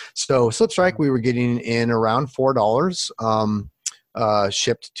case. So Slip Strike, we were getting in around $4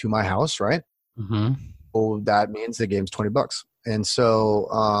 shipped to my house, right? Mm-hmm. So that means the game's $20. And so,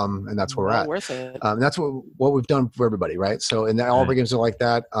 and that's where we're at. Worth it. That's what we've done for everybody, right? So, and all of our games are like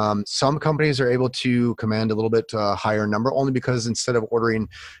that. Some companies are able to command a little bit higher number, only because instead of ordering,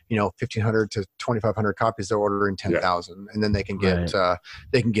 1,500 to 2,500 copies, they're ordering 10,000, and then they can get instead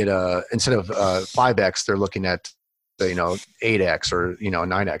of 5x, they're looking at 8x or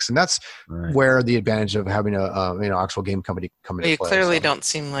 9x, and that's where the advantage of having a actual game company come into play. You clearly don't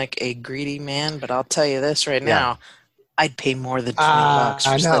seem like a greedy man, but I'll tell you this right now. I'd pay more than $20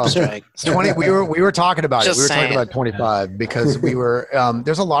 for Slip Strike. 20. We were talking about it. We were talking about 25 because we were.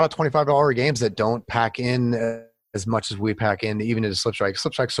 There's a lot of $25 games that don't pack in as much as we pack in, even into Slip Strike.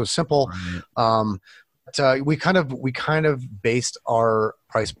 Slip Strike's so simple. Right. We kind of based our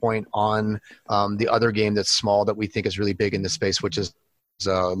price point on the other game that's small that we think is really big in this space, which is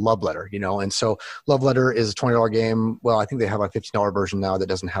Love Letter, and so Love Letter is a $20 game. Well, I think they have a $15 version now that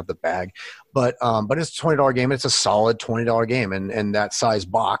doesn't have the bag, but it's a $20 game. And it's a solid $20 game, and that size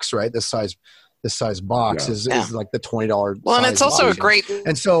box, right? This size box is like the $20. Well, and it's also box, a great,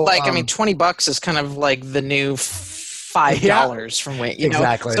 and so $20 is kind of like the new $5 from what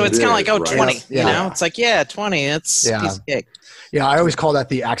exactly. So it's kind of like 20. Yeah. It's like 20. It's a piece of cake. Yeah, I always call that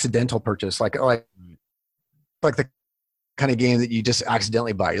the accidental purchase, like the kind of game that you just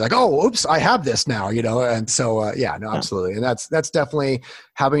accidentally buy. You're like, oh, oops, I have this now, and so absolutely. And that's definitely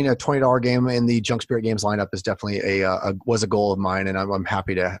having a $20 game in the Junk Spirit Games lineup is definitely was a goal of mine, and I'm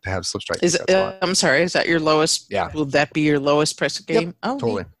happy to have Slip Strike. I'm sorry, is that your lowest? Yeah. Will that be your lowest price game? Yep, oh,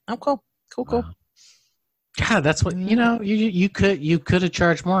 totally. Oh, cool. Wow. God, that's what you could have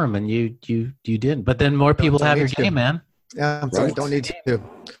charged more, and you didn't. But then more people have your game, man. Yeah, I'm sorry, don't need to.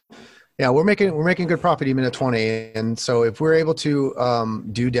 Yeah, we're making good profit even at 20, and so if we're able to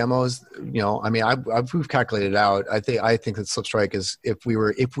do demos, we've calculated it out. I think that Slip Strike is if we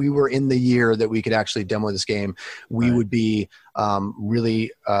were in the year that we could actually demo this game, we would be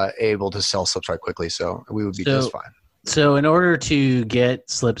really able to sell Slip Strike quickly. So we would be just fine. So in order to get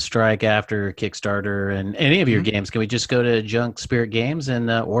Slip Strike after Kickstarter and any of your games, can we just go to Junk Spirit Games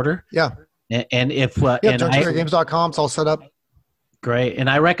and order? Yeah. And if JunkSpiritGames.com, it's all set up. Great. And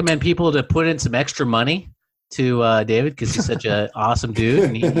I recommend people to put in some extra money to David because he's such an awesome dude.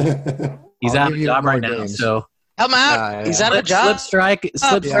 And he's out of a job right now. So help him out. He's out of a job. Slip Strike is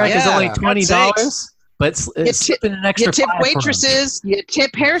only $20. But slipping an extra you tip waitresses, you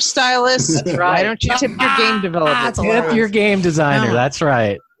tip hairstylists. That's right. Why don't you tip your game developer? Tip your game designer. That's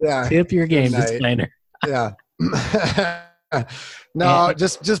right. Yeah. Tip your game designer. Yeah. No,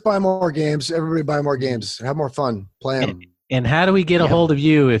 just buy more games. Everybody buy more games. Have more fun. Play them. And how do we get a hold of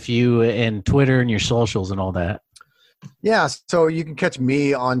you and Twitter and your socials and all that? Yeah, so you can catch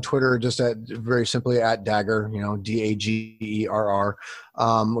me on Twitter just very simply at Dagger, Dagerr,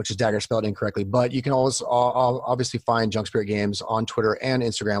 which is Dagger spelled incorrectly. But you can always obviously find Junk Spirit Games on Twitter and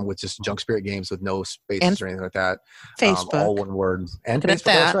Instagram with just Junk Spirit Games with no spaces or anything like that. Facebook, all one word, and Facebook.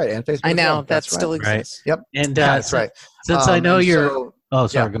 That's right. And Facebook. I know well. that still exists. Right. Yep. And that's right. Since I know you're. Oh,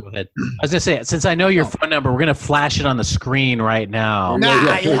 sorry. Go ahead. I was gonna say, since I know your phone number, we're gonna flash it on the screen right now. No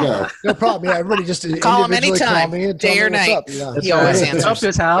problem. Yeah, everybody just call him anytime, day or night. He always answers. Up to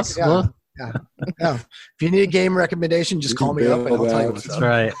his house. Yeah. If you need a game recommendation, just call me up and I'll tell you what's up.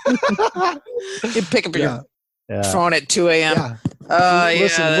 Right. You pick up your phone at 2 a.m.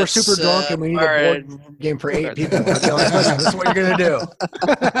 Listen, we're super drunk and we need a board game for 8 people. This is what you're gonna do.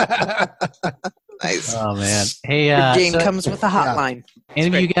 Nice. Oh man. Hey, the game comes with a hotline. Any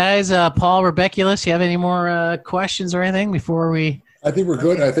of you guys, Paul, Rebeculus, you have any more questions or anything before we I think we're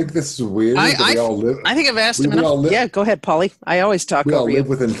good. I think this is weird. that we all live. I think I've asked We- him we all enough. li- Yeah, go ahead, Polly. I always talk We all over you. live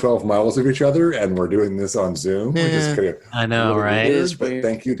within 12 miles of each other, and we're doing this on Zoom. Which is Yeah. kind of I know, really right? It weird, is but weird.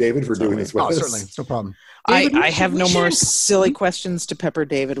 thank you, David, for doing this with Oh, us. certainly. It's no problem. David, I have no we more should- silly questions to pepper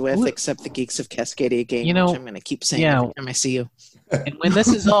David with, We- except the Geeks of Cascadia game, You know, which I'm going to keep saying yeah. every time I see you. And when this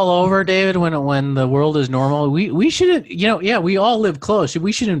is all over, David, when the world is normal, we should, we all live close.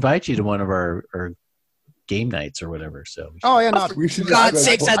 We should invite you to one of our game nights or whatever. So Oh yeah, not We should For God's just-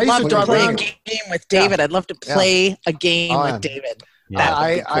 sakes, I I'd used love to to drive play a around. game with David. I'd love to play a game Oh, yeah. with David. yeah. That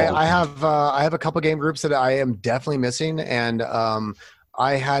would be cool. I have a couple game groups that I am definitely missing, and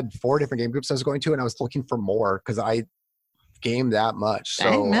I had 4 different game groups I was going to, and I was looking for more because I game that much. So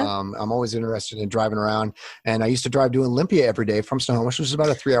Dang, man. I'm always interested in driving around, and I used to drive to Olympia every day from Snohomish, which is about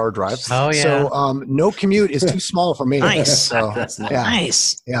a 3-hour drive. Oh, yeah. So no commute is too small for me. Nice. So That's nice. yeah,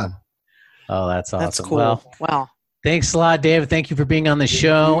 Nice. yeah. Oh, that's awesome. That's cool. Well, Wow. thanks a lot, David. Thank you for being on the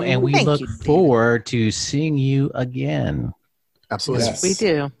show, and we Thank look you, David. forward to seeing you again. Absolutely. Yes. We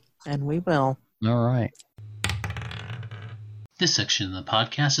do, and we will. All right. This section of the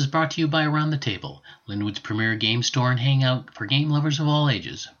podcast is brought to you by Around the Table, Linwood's premier game store and hangout for game lovers of all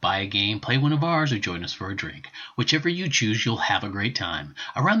ages. Buy a game, play one of ours, or join us for a drink. Whichever you choose, you'll have a great time.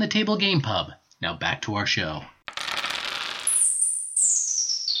 Around the Table Game Pub. Now back to our show.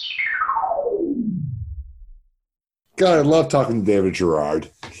 God, I love talking to David Gerard.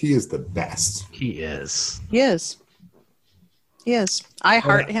 He is the best. He is. Yes. Yes. I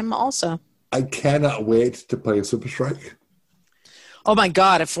heart him also. I cannot wait to play Super Strike. Oh my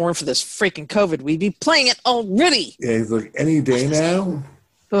God, if it weren't for this freaking COVID, we'd be playing it already. Yeah, he's like, any day now.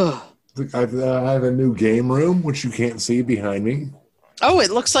 Ugh. I have a new game room, which you can't see behind me. Oh,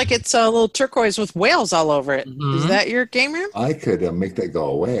 it looks like it's a little turquoise with whales all over it. Is Mhm. that your game room? I could make that go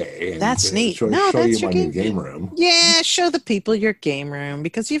away. And, That's neat. Show, No, show that's you your my new game game room. Yeah, show the people your game room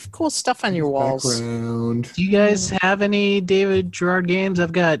because you have cool stuff on your walls. Background. Do you guys have any David Gerard games?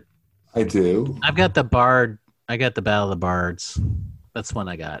 I've got I do. the Bard. I got the Battle of the Bards. That's one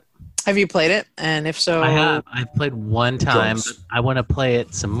I got. Have you played it? And if so, I have. I've played one time. Jumps. But I want to play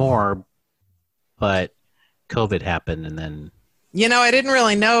it some more, but COVID happened, and then you know, I didn't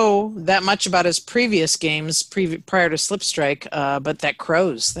really know that much about his previous games prior to Slipstrike, but that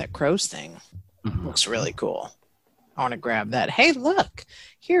crows thing looks really cool. I want to grab that. Hey, look,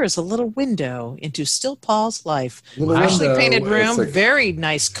 here is a little window into Still Paul's life. Little Freshly window, painted it's room, like- very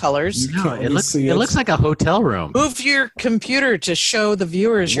nice colors. You no, can't it really looks see it looks like a hotel room. Move your computer to show the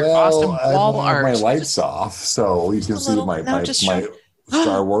viewers your awesome I wall don't have art. my lights off, so you can a see little- my no, just my show-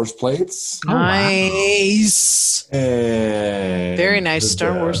 Star Wars plates. Oh, wow. Nice. And Very nice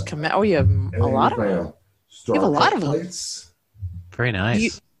Star Wars command. Oh, you have a lot of them. Star You have a lot Trek of them. plates. Very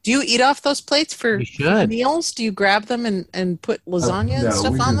nice. Do you eat off those plates for You should. meals? Do you grab them and put lasagna and No,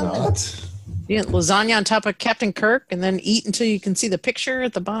 stuff we on do them? not. You get lasagna on top of Captain Kirk and then eat until you can see the picture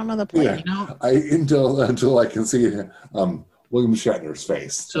at the bottom of the plate. Yeah. You know, Until I can see William Shatner's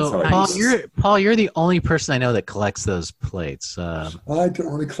face. That's so how I Paul, do it. you're the only person I know that collects those plates. I don't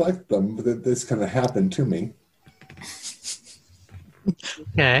really collect them, but this kind of happened to me.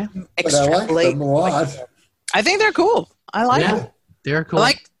 Okay, But I like Extrapolate. them a lot. I think they're cool. I like Yeah. them. they're cool. I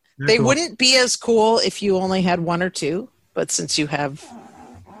like. They're They cool. wouldn't be as cool if you only had one or two, but since you have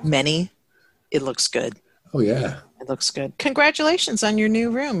many, it looks good. Oh yeah. It looks good. Congratulations on your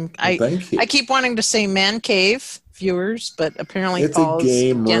new room. Thank you. I keep wanting to say man cave, viewers, but apparently It's Paul's a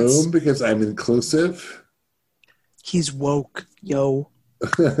game against. room because I'm inclusive. He's woke, yo.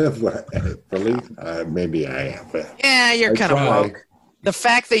 Really? Maybe I am. But Yeah, you're I kind of try. woke. The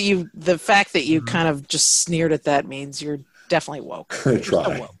fact that you kind of just sneered at that means you're definitely woke. I You're still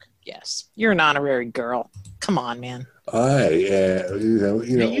try. woke. Yes, you're an honorary girl. Come on, man. You know.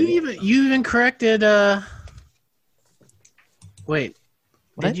 You even corrected. Wait,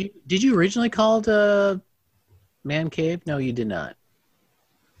 What? did you originally call it man cave? No, you did not.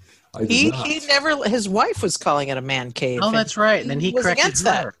 I did He not. never. His wife was calling it a man cave. Oh, and that's right. And then he was corrected against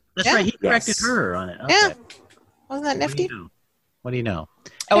her. that. That's Yeah. right. He corrected Yes. her on it. Yeah. Okay. Wasn't that nifty? What do you know?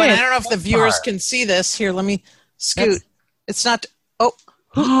 Oh, and Hey, I don't know if the viewers far. can see this. Here, let me scoot. That's- It's not. Oh,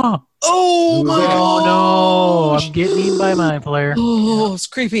 Oh oh my Oh, no! gosh. I'm getting eaten by mind player. Oh, it's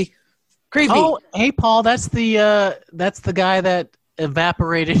creepy. Creepy. Oh, hey Paul, that's the guy that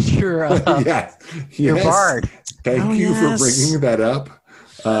evaporated your Yeah. your Yes. bard. Thank Oh, you yes. for bringing that up.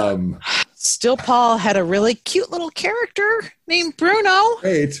 Still Paul had a really cute little character named Bruno.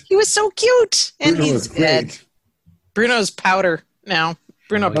 Great. He was so cute. And Bruno he's was dead. great. Bruno's powder now.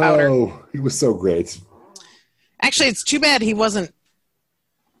 Bruno powder. Oh, he was so great. Actually, it's too bad he wasn't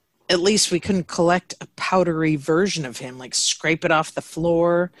at least we couldn't collect a powdery version of him, like scrape it off the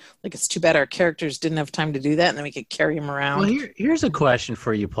floor. Like, it's too bad our characters didn't have time to do that, and then we could carry him around. Well, here's a question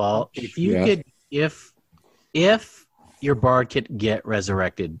for you, Paul. If you Yeah. could, if your bard could get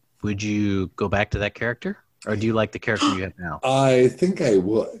resurrected, would you go back to that character, or do you like the character you have now? I think I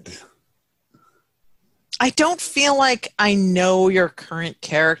would. I don't feel like I know your current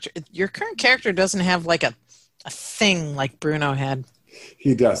character. Your current character doesn't have like a thing like Bruno had.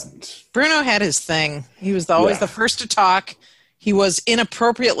 He doesn't. Bruno had his thing. He was always the first to talk. He was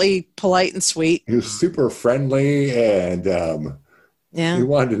inappropriately polite and sweet. He was super friendly, and he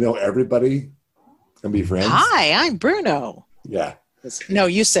wanted to know everybody and be friends. Hi, I'm Bruno. Yeah. No,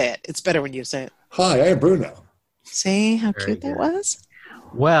 you say it. It's better when you say it. Hi, I'm Bruno. See how Very cute that good. was?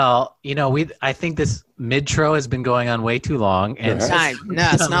 Well, I think this mid-tro has been going on way too long, and Right. No,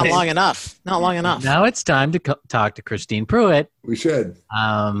 it's not long enough. Not long enough. now it's time to talk to Christine Pruitt We should.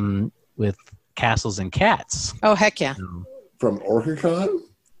 with Castles and Cats. Oh, heck yeah. From OrcaCon?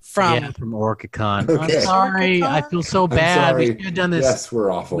 From From OrcaCon. Okay. I'm sorry. I feel so I'm bad. We sorry. should have done this Yes,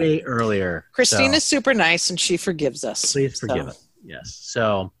 we're awful. way earlier. Christine So, is super nice, and she forgives us. please So- forgive us. Yes.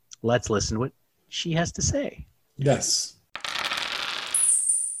 So let's listen to what she has to say. Yes.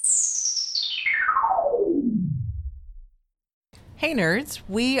 Hey nerds,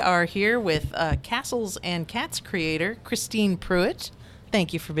 we are here with Castles and Cats creator Christine Pruitt.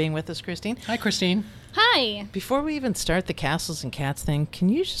 Thank you for being with us, Christine. Hi, Christine. Hi. Before we even start the Castles and Cats thing, can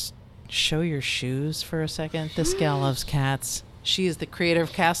you just show your shoes for a second? This gal loves cats. She is the creator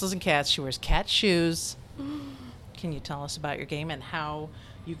of Castles and Cats. She wears cat shoes. Can you tell us about your game and how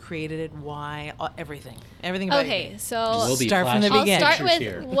you created it, why, everything about your Okay, game? so We'll be Start from the flashing I'll beginning. start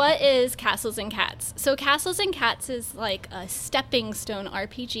pictures with here. what is Castles and Cats. So Castles and Cats is like a stepping stone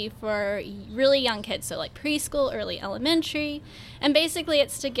RPG for really young kids, so like preschool, early elementary, and basically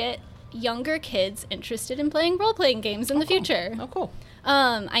it's to get younger kids interested in playing role-playing games in the future. Oh, cool.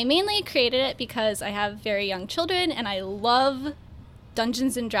 I mainly created it because I have very young children and I love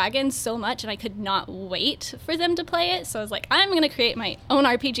Dungeons and Dragons so much, and I could not wait for them to play it. So I was like, I'm going to create my own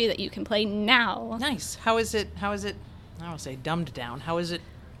RPG that you can play now. Nice. How is it? I don't say dumbed down. How is it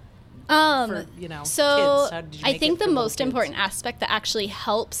Um, for, so kids? How did you I make think it the for little most kids? important aspect that actually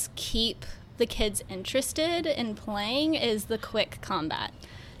helps keep the kids interested in playing is the quick combat.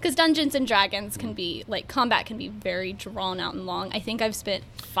 Because Dungeons and Dragons can be, like, combat can be very drawn out and long. I think I've spent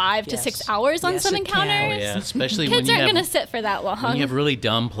 5 to 6 Yes. hours on Yes, some it can. encounters. Oh, yeah. Especially when Kids you aren't have going to sit for that long. when you have really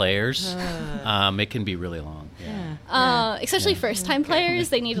dumb players. It can be really long. Yeah. Especially first-time players,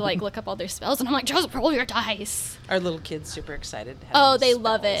 they need to, like, look up all their spells. And I'm like, just roll your dice. Are little kids super excited? to have Oh, these they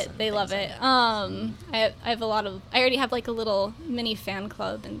love spells it. and They love things it. like that? I have a lot of. I already have like a little mini fan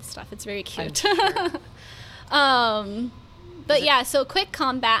club and stuff. It's very cute. sure. But yeah, so quick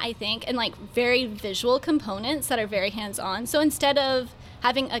combat, I think, and like very visual components that are very hands-on. So instead of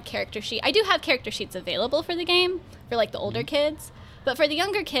having a character sheet, I do have character sheets available for the game for like the older kids. But for the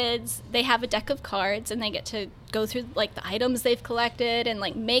younger kids, they have a deck of cards and they get to go through like the items they've collected and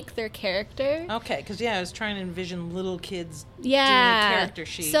like make their character. Okay, because I was trying to envision little kids Yeah. doing a character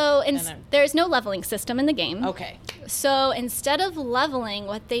sheet. So and there's no leveling system in the game. okay, So instead of leveling,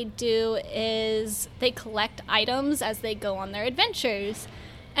 what they do is they collect items as they go on their adventures.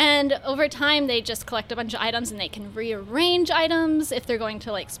 And over time, they just collect a bunch of items and they can rearrange items if they're going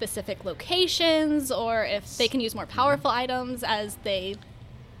to like specific locations or if they can use more powerful items as they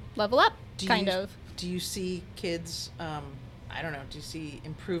level up, kind of. Do you see kids? I don't know. Do you see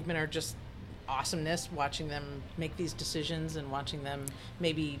improvement or just awesomeness watching them make these decisions and watching them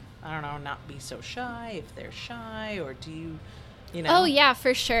maybe not be so shy if they're shy, or do you know? Oh yeah,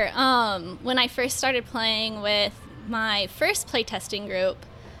 for sure. When I first started playing with my first playtesting group,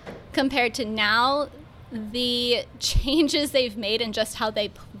 compared to now, the changes they've made in just how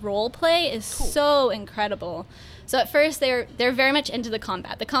they role play is so incredible. So at first they're very much into the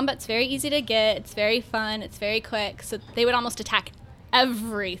combat. The combat's very easy to get. It's very fun. It's very quick. So they would almost attack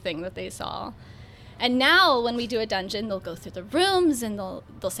everything that they saw. And now when we do a dungeon, they'll go through the rooms and they'll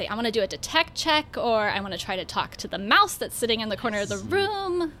say, I want to do a detect check, or I want to try to talk to the mouse that's sitting in the corner of the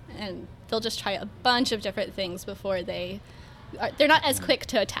room. And they'll just try a bunch of different things before they're not as quick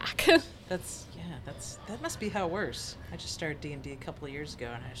to attack. That must be how it works. I just started D&D a couple of years ago,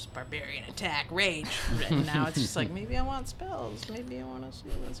 and I just barbarian attack rage, and now it's just like maybe I want spells, maybe I want to see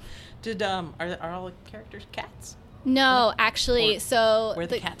this. Are all the characters cats? No, actually, so Where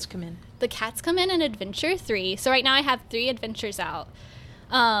the cats come in? The cats come in Adventure 3. So right now I have 3 adventures out.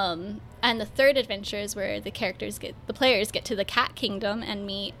 And the third adventure is where the players get to the cat kingdom and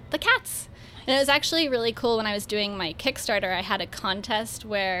meet the cats. And it was actually really cool. When I was doing my Kickstarter, I had a contest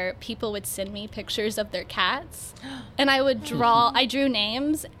where people would send me pictures of their cats, and I drew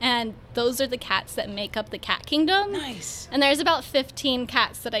names, and those are the cats that make up the cat kingdom. Nice. And there's about 15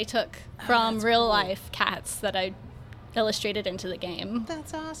 cats that I took from real life cats that I illustrated into the game.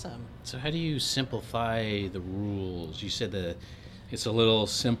 That's awesome. So how do you simplify the rules? You said it's a little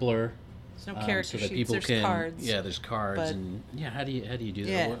simpler. There's no character so that sheets. people There's can, cards. Yeah, there's cards, but- and how do you do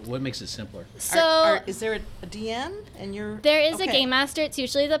that? Yeah. What makes it simpler? So is there a DM and you're there is a okay. game master. It's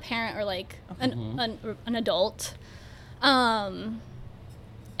usually the parent or like an adult. So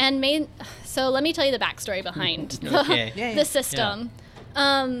let me tell you the backstory behind Okay. Yeah, yeah. the system.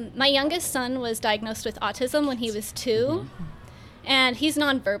 My youngest son was diagnosed with autism when he was 2, and he's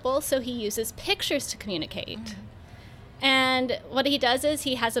nonverbal, so he uses pictures to communicate. And what he does is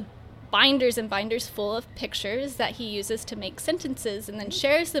he has binders and binders full of pictures that he uses to make sentences, and then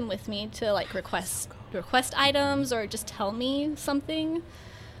shares them with me to like request items or just tell me something.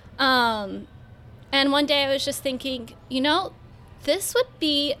 And one day I was just thinking, this would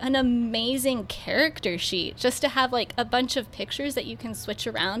be an amazing character sheet, just to have like a bunch of pictures that you can switch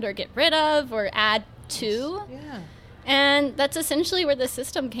around or get rid of or add to. Yeah. And that's essentially where the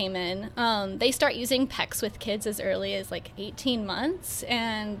system came in. They start using PEX with kids as early as like 18 months,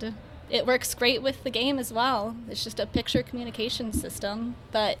 and it works great with the game as well. It's just a picture communication system,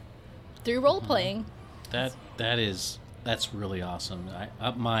 but through role-playing. That's really awesome.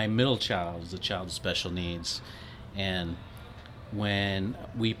 My middle child is a child with special needs, and when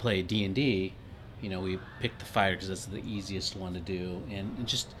we play D&D, we pick the fighter because that's the easiest one to do, and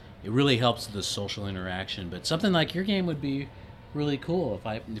it really helps the social interaction. But something like your game would be really cool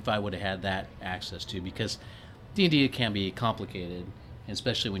if I would have had that access to, because D&D can be complicated, and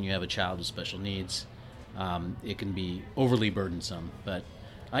especially when you have a child with special needs, it can be overly burdensome. But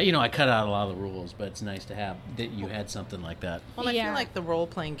I cut out a lot of the rules, but it's nice to have that you had something like that. Well, I Yeah. feel like the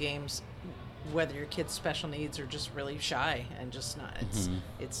role-playing games, whether your kid's special needs or just really shy and just not,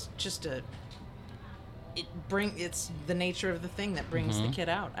 it's just it's the nature of the thing that brings the kid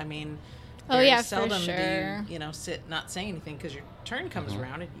out. I mean, Oh, very yeah, for seldom sure. do you sit not say anything because your turn comes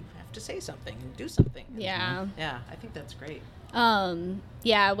around and you have to say something and do something. Yeah. Yeah, I think that's great.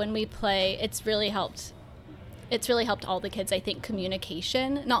 When we play, it's really helped all the kids, I think,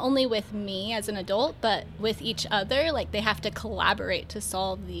 communication, not only with me as an adult, but with each other. Like, they have to collaborate to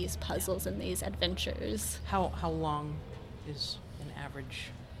solve these puzzles and these adventures. How long is an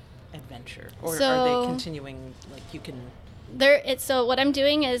average adventure, or are So- they continuing? Like you can. So what I'm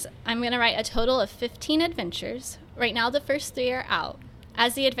doing is I'm going to write a total of 15 adventures. Right now, the first 3 are out.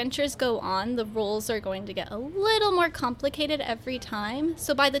 As the adventures go on, the rules are going to get a little more complicated every time.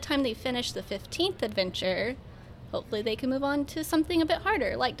 So by the time they finish the 15th adventure, hopefully they can move on to something a bit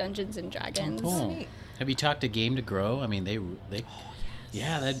harder, like Dungeons and Dragons. Cool. Neat. Have you talked to Game to Grow? I mean, they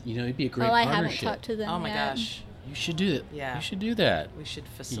yeah, that it'd be a great Oh, I partnership. haven't talked to them Oh my yet. gosh, You should do it. Yeah. You should do that. we should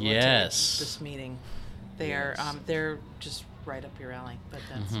facilitate Yes. this meeting. They Yes. are they're just right up your alley. But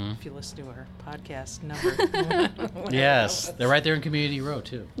that's if you listen to our podcast number. whatever Yes, that was. they're right there in Community Row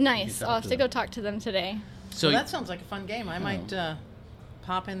too. You Nice. can I'll talk have to them. go talk to them today. So Well, that sounds like a fun game. I might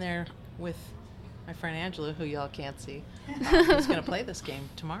pop in there with my friend Angela, who y'all can't see. Who's going to play this game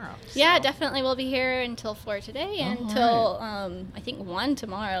tomorrow. Yeah, So- definitely. We'll be here until 4 today and until I think 1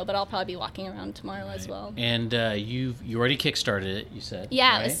 tomorrow. But I'll probably be walking around tomorrow as well. And you already kickstarted it. You said.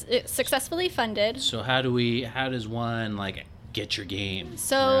 Yeah, right? it's successfully funded. So how does one like get your game?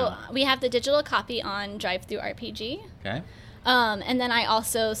 So we have the digital copy on DriveThru RPG. Okay. And then I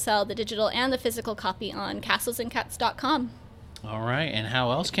also sell the digital and the physical copy on castlesandcats.com. All right. And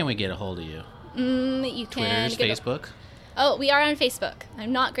how else can we get a hold of you? You can Twitter's, get Facebook. Oh, we are on Facebook.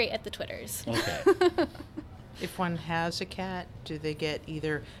 I'm not great at the Twitters. Okay. If one has a cat, do they get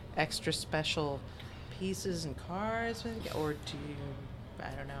either extra special pieces and cards, or do you? I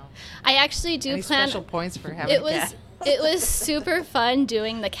don't know. I actually do Any plan. special points for having It a was cat? it was super fun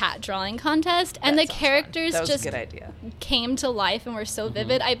doing the cat drawing contest, and That the sounds fun. characters That was just a good idea. came to life and were so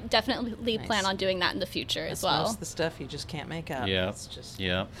vivid. I definitely Nice. plan on doing that in the future That's as well. most of the stuff you just can't make up. Yeah. It's just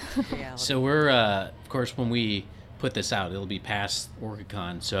Yeah. reality. So we're of course when we put this out, it'll be past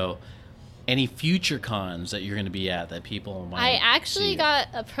OrcaCon. So any future cons that you're going to be at that people might I actually see? got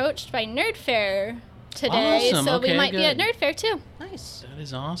approached by Nerd Fair today, Awesome. so Okay, we might be at good. Nerd Fair too. Nice. That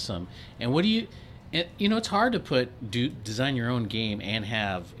is awesome. And what do you It's hard to design your own game and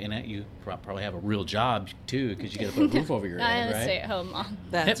you probably have a real job too, because you got to put a roof over your head, I'm right? a stay-at-home mom.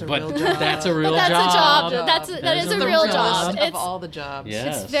 That's a But real job. that's a real That's job. a job. That is a a real real job. job. Of all the jobs.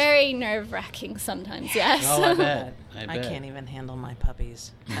 Yes. It's very nerve-wracking sometimes. Yes. Oh, I bet. I can't even handle my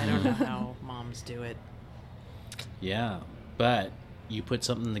puppies. I don't know how moms do it. Yeah, but you put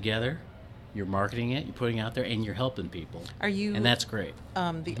something together, you're marketing it, you're putting it out there, and you're helping people, Are you and that's great.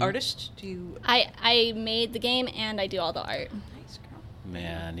 the artist? Do you? I made the game and I do all the art. Nice girl.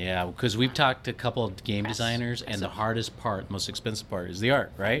 Man, yeah, because we've talked to a couple of game designers, and the hardest part, most expensive part, is the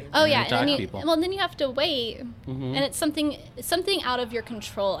art, right? Oh When yeah, you talk and to then people. then you have to wait, and it's something out of your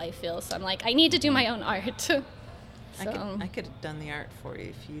control. I feel so. I'm like, I need to do my own art. So I could have done the art for you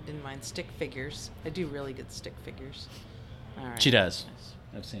if you didn't mind stick figures. I do really good stick figures. All right. She does.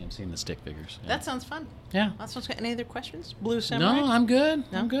 Nice. I've seen the stick figures. Yeah. That sounds fun. Yeah. That sounds good. Any other questions? Blue Samurai? No, I'm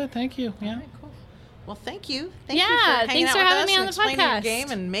good. No? I'm good. Thank you. Yeah. All right, cool. Well, thank you. Thank you Yeah, for hanging thanks out for with having us me on and the explaining your podcast.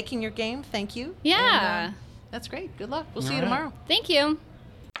 game and making your game. Thank you. Yeah. And, that's great. Good luck. We'll see All you right. tomorrow. Thank you.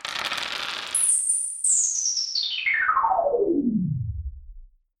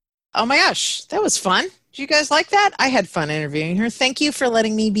 Oh my gosh, that was fun. Did you guys like that? I had fun interviewing her. Thank you for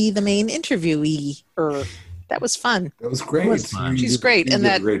letting me be the main interviewee. That was fun. That was great. That was fun. She's great, You and did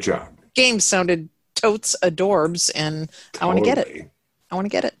a that- great job. Game sounded totes adorbs, and I want to get it. Totally. I want to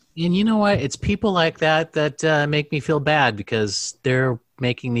get it. And you know what? It's people like that make me feel bad because they're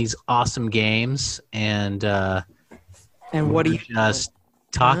making these awesome games, and And what do we're you just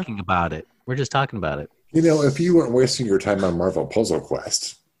talking about it? We're just talking about it. If you weren't wasting your time on Marvel Puzzle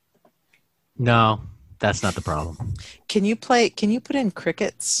Quest, No, that's not the problem. Can you put in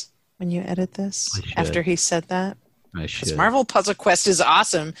crickets when you edit this? I should. After he said that? I Because should. Marvel Puzzle Quest is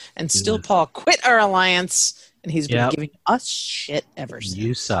awesome, and still is. Paul quit our alliance, and he's been Yep. giving us shit ever since.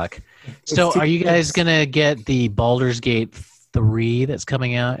 You suck. So, are you guys gonna get the Baldur's Gate 3 that's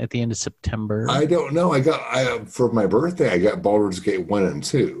coming out at the end of September? I don't know. For my birthday, I got Baldur's Gate 1 and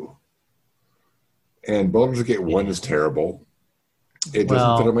 2. And Baldur's Gate 1 is terrible. It Well-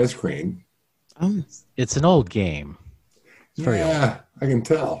 doesn't fit on my screen. It's an old game. It's very old. Yeah, I can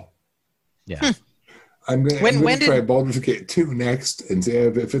tell. Yeah. I'm going When to try Baldur's Gate 2 next and see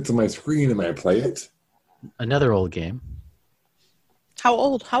if it fits on my screen and I play it. Another old game. How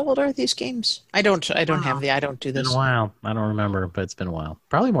old are these games? I don't do It's been this. a while. I don't remember, but it's been a while.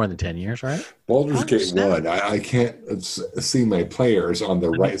 Probably more than 10 years, right? Baldur's Oh, Gate snap. 1, I can't see my players on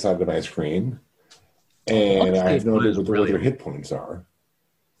the right side of my screen. And Baldur's I have Gate no 1 idea is what really- their hit points are.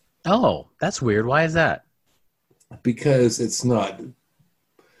 Oh, that's weird. Why is that? Because it's not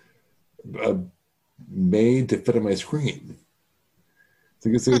made to fit on my screen.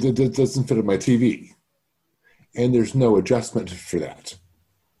 Because it doesn't fit on my TV. And there's no adjustment for that.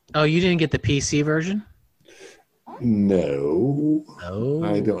 Oh, you didn't get the PC version? No. Oh.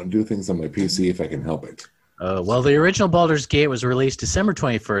 I don't do things on my PC if I can help it. Well, the original Baldur's Gate was released December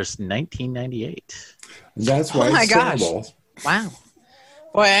 21st, 1998. And that's why Oh my it's gosh. terrible. Wow.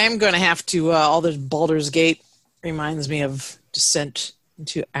 Boy, I am going to have to. All this Baldur's Gate reminds me of Descent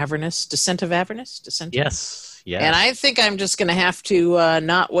into Avernus. Descent of Avernus? Descent. Yes. Yes. And I think I'm just going to have to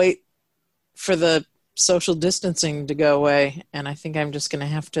not wait for the social distancing to go away. And I think I'm just going to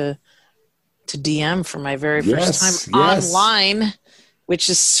have to DM for my very first Yes, time yes. online,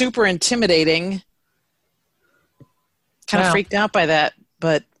 which is super intimidating. Kind of Well. freaked out by that,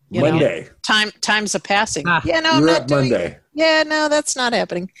 but you know, Monday. time's a passing. Ah, Yeah, no, I'm You're not up doing. Monday. Yeah, no, that's not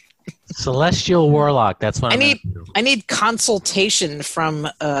happening. Celestial Warlock. That's what I I'm need gonna do. I need consultation from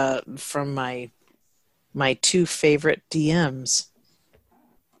my two favorite DMs.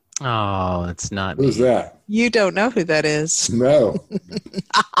 Oh, it's not Who's me. that? You don't know who that is. No.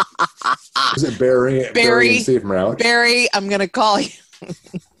 Is it Barry Barry. and Steve Mrouch? Barry, I'm gonna call you.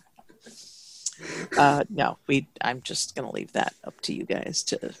 No, I'm just gonna leave that up to you guys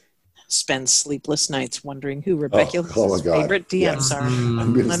to spend sleepless nights wondering who Rebecca's oh my God. favorite DMs Yes. are.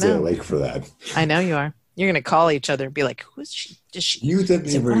 I'm going I to stay know. awake for that. I know you are. You're gonna call each other and be like, "Who is she? Does she?" You didn't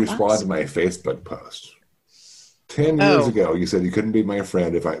Is it even one of respond us? to my Facebook post. 10 years Oh. ago, you said you couldn't be my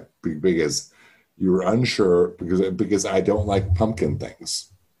friend because you were unsure because I don't like pumpkin things.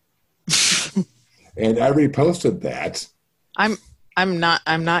 And I reposted that. I'm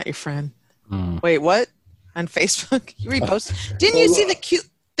not your friend. Hmm. Wait, what? On Facebook? You reposted? Didn't you see the cute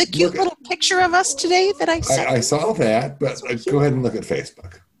Look- little picture of us today that I sent? I saw that, but go ahead and look at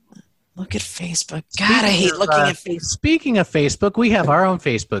Facebook. Look at Facebook. God, I hate looking at Facebook. Speaking of Facebook, we have our own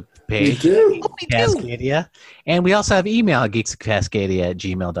Facebook You page, do. Oh, we do. Cascadia. And we also have email,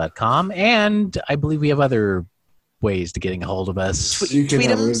 geeksofcascadia@gmail.com. And I believe we have other ways to getting a hold of us. You can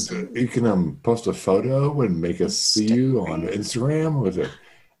Tweetums? you can post a photo and make us see you on Instagram with it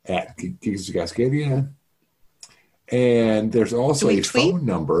at Geeks of Cascadia. And there's also Do we a tweet? phone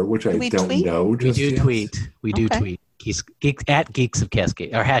number, which I we don't tweet? know. We Just do yet. tweet. We do Okay. tweet. At Geeks of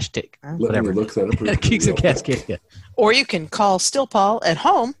Cascadia, or hashtag, Let whatever. me look that up. Geeks of real quick. Cascadia. Or you can call Still Paul at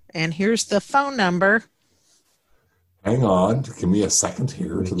home, and here's the phone number. Hang on. Give me a second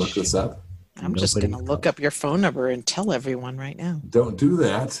here to look this up. I'm just going to look up your phone number and tell everyone right now. Don't do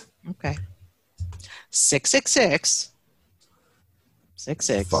that. Okay. 666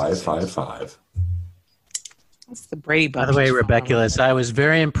 555. That's the Brady By Bunch. the way, phone Rebecculus, number. I was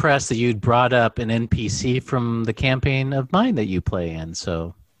very impressed that you'd brought up an NPC from the campaign of mine that you play in.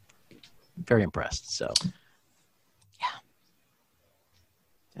 So, very impressed. So,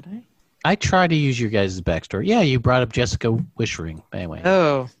 Did I? I try to use your guys' backstory. Yeah, you brought up Jessica Wishring. Anyway.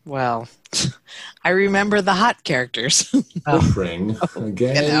 Oh, well. I remember the hot characters. Ring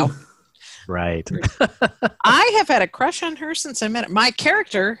again. You know. Right. I have had a crush on her since I met her. My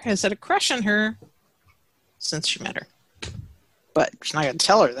character has had a crush on her since she met her. But she's not going to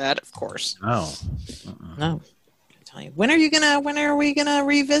tell her that, of course. Oh. No. I'll tell you. When are we gonna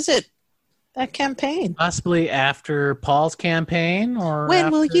revisit that campaign? Possibly after Paul's campaign, or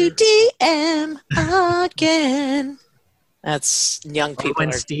When will after- you DM again? That's young or people. when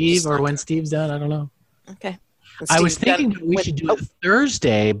are Steve, just or not when Steve's done? I don't know. Okay. And I was Steve's done thinking that we with- should do it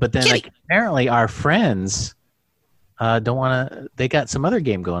Thursday, but then Kitty. like apparently our friends don't want to. They got some other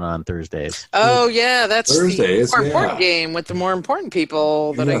game going on Thursdays. Oh yeah, that's Thursdays, the more important yeah. game with the more important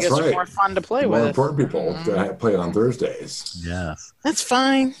people that I That's guess are right. more fun to play More with. important people that play on Thursdays. Yes. That's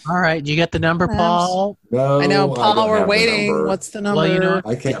fine. All right. You got the number, Paul? No, I know, Paul. don't we're have the waiting. number. What's the number? Well, you know,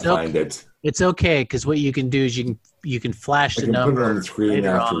 I can't It's okay. find it. It's okay because what you can do is you can flash I the can put number it on the screen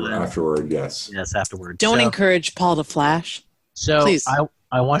later on. afterward. Yes. Yes, afterwards. Don't So- encourage Paul to flash. So Please.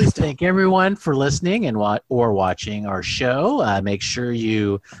 I want Please to thank everyone for listening and or watching our show. Make sure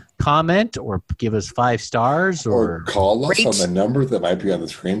you comment or give us 5 stars Or call us Rate. on the number that might be on the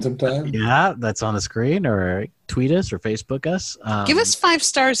screen sometime. yeah, that's on the screen, or tweet us or Facebook us. Give us 5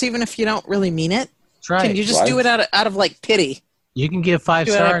 stars even if you don't really mean it. That's right. Can you just do it out of like pity? You can give 5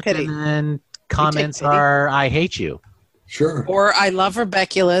 do it out of stars, pity. and then comments pity. are "I hate you." Sure. Or I love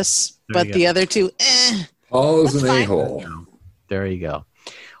Rebeculus, There but you the other two, eh. Paul is That's an fine. a-hole. There you go.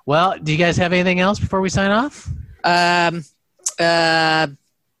 Well, do you guys have anything else before we sign off? No.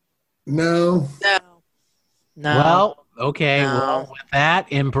 No. No. Well, okay. No. Well, with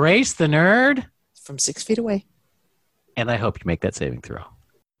that, embrace the nerd, From 6 feet away. and I hope you make that saving throw.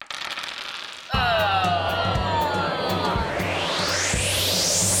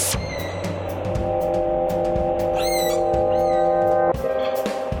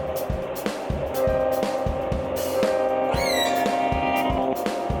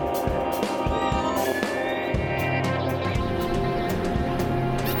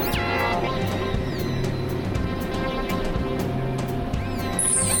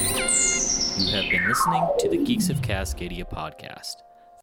 You have been listening to the Geeks of Cascadia podcast.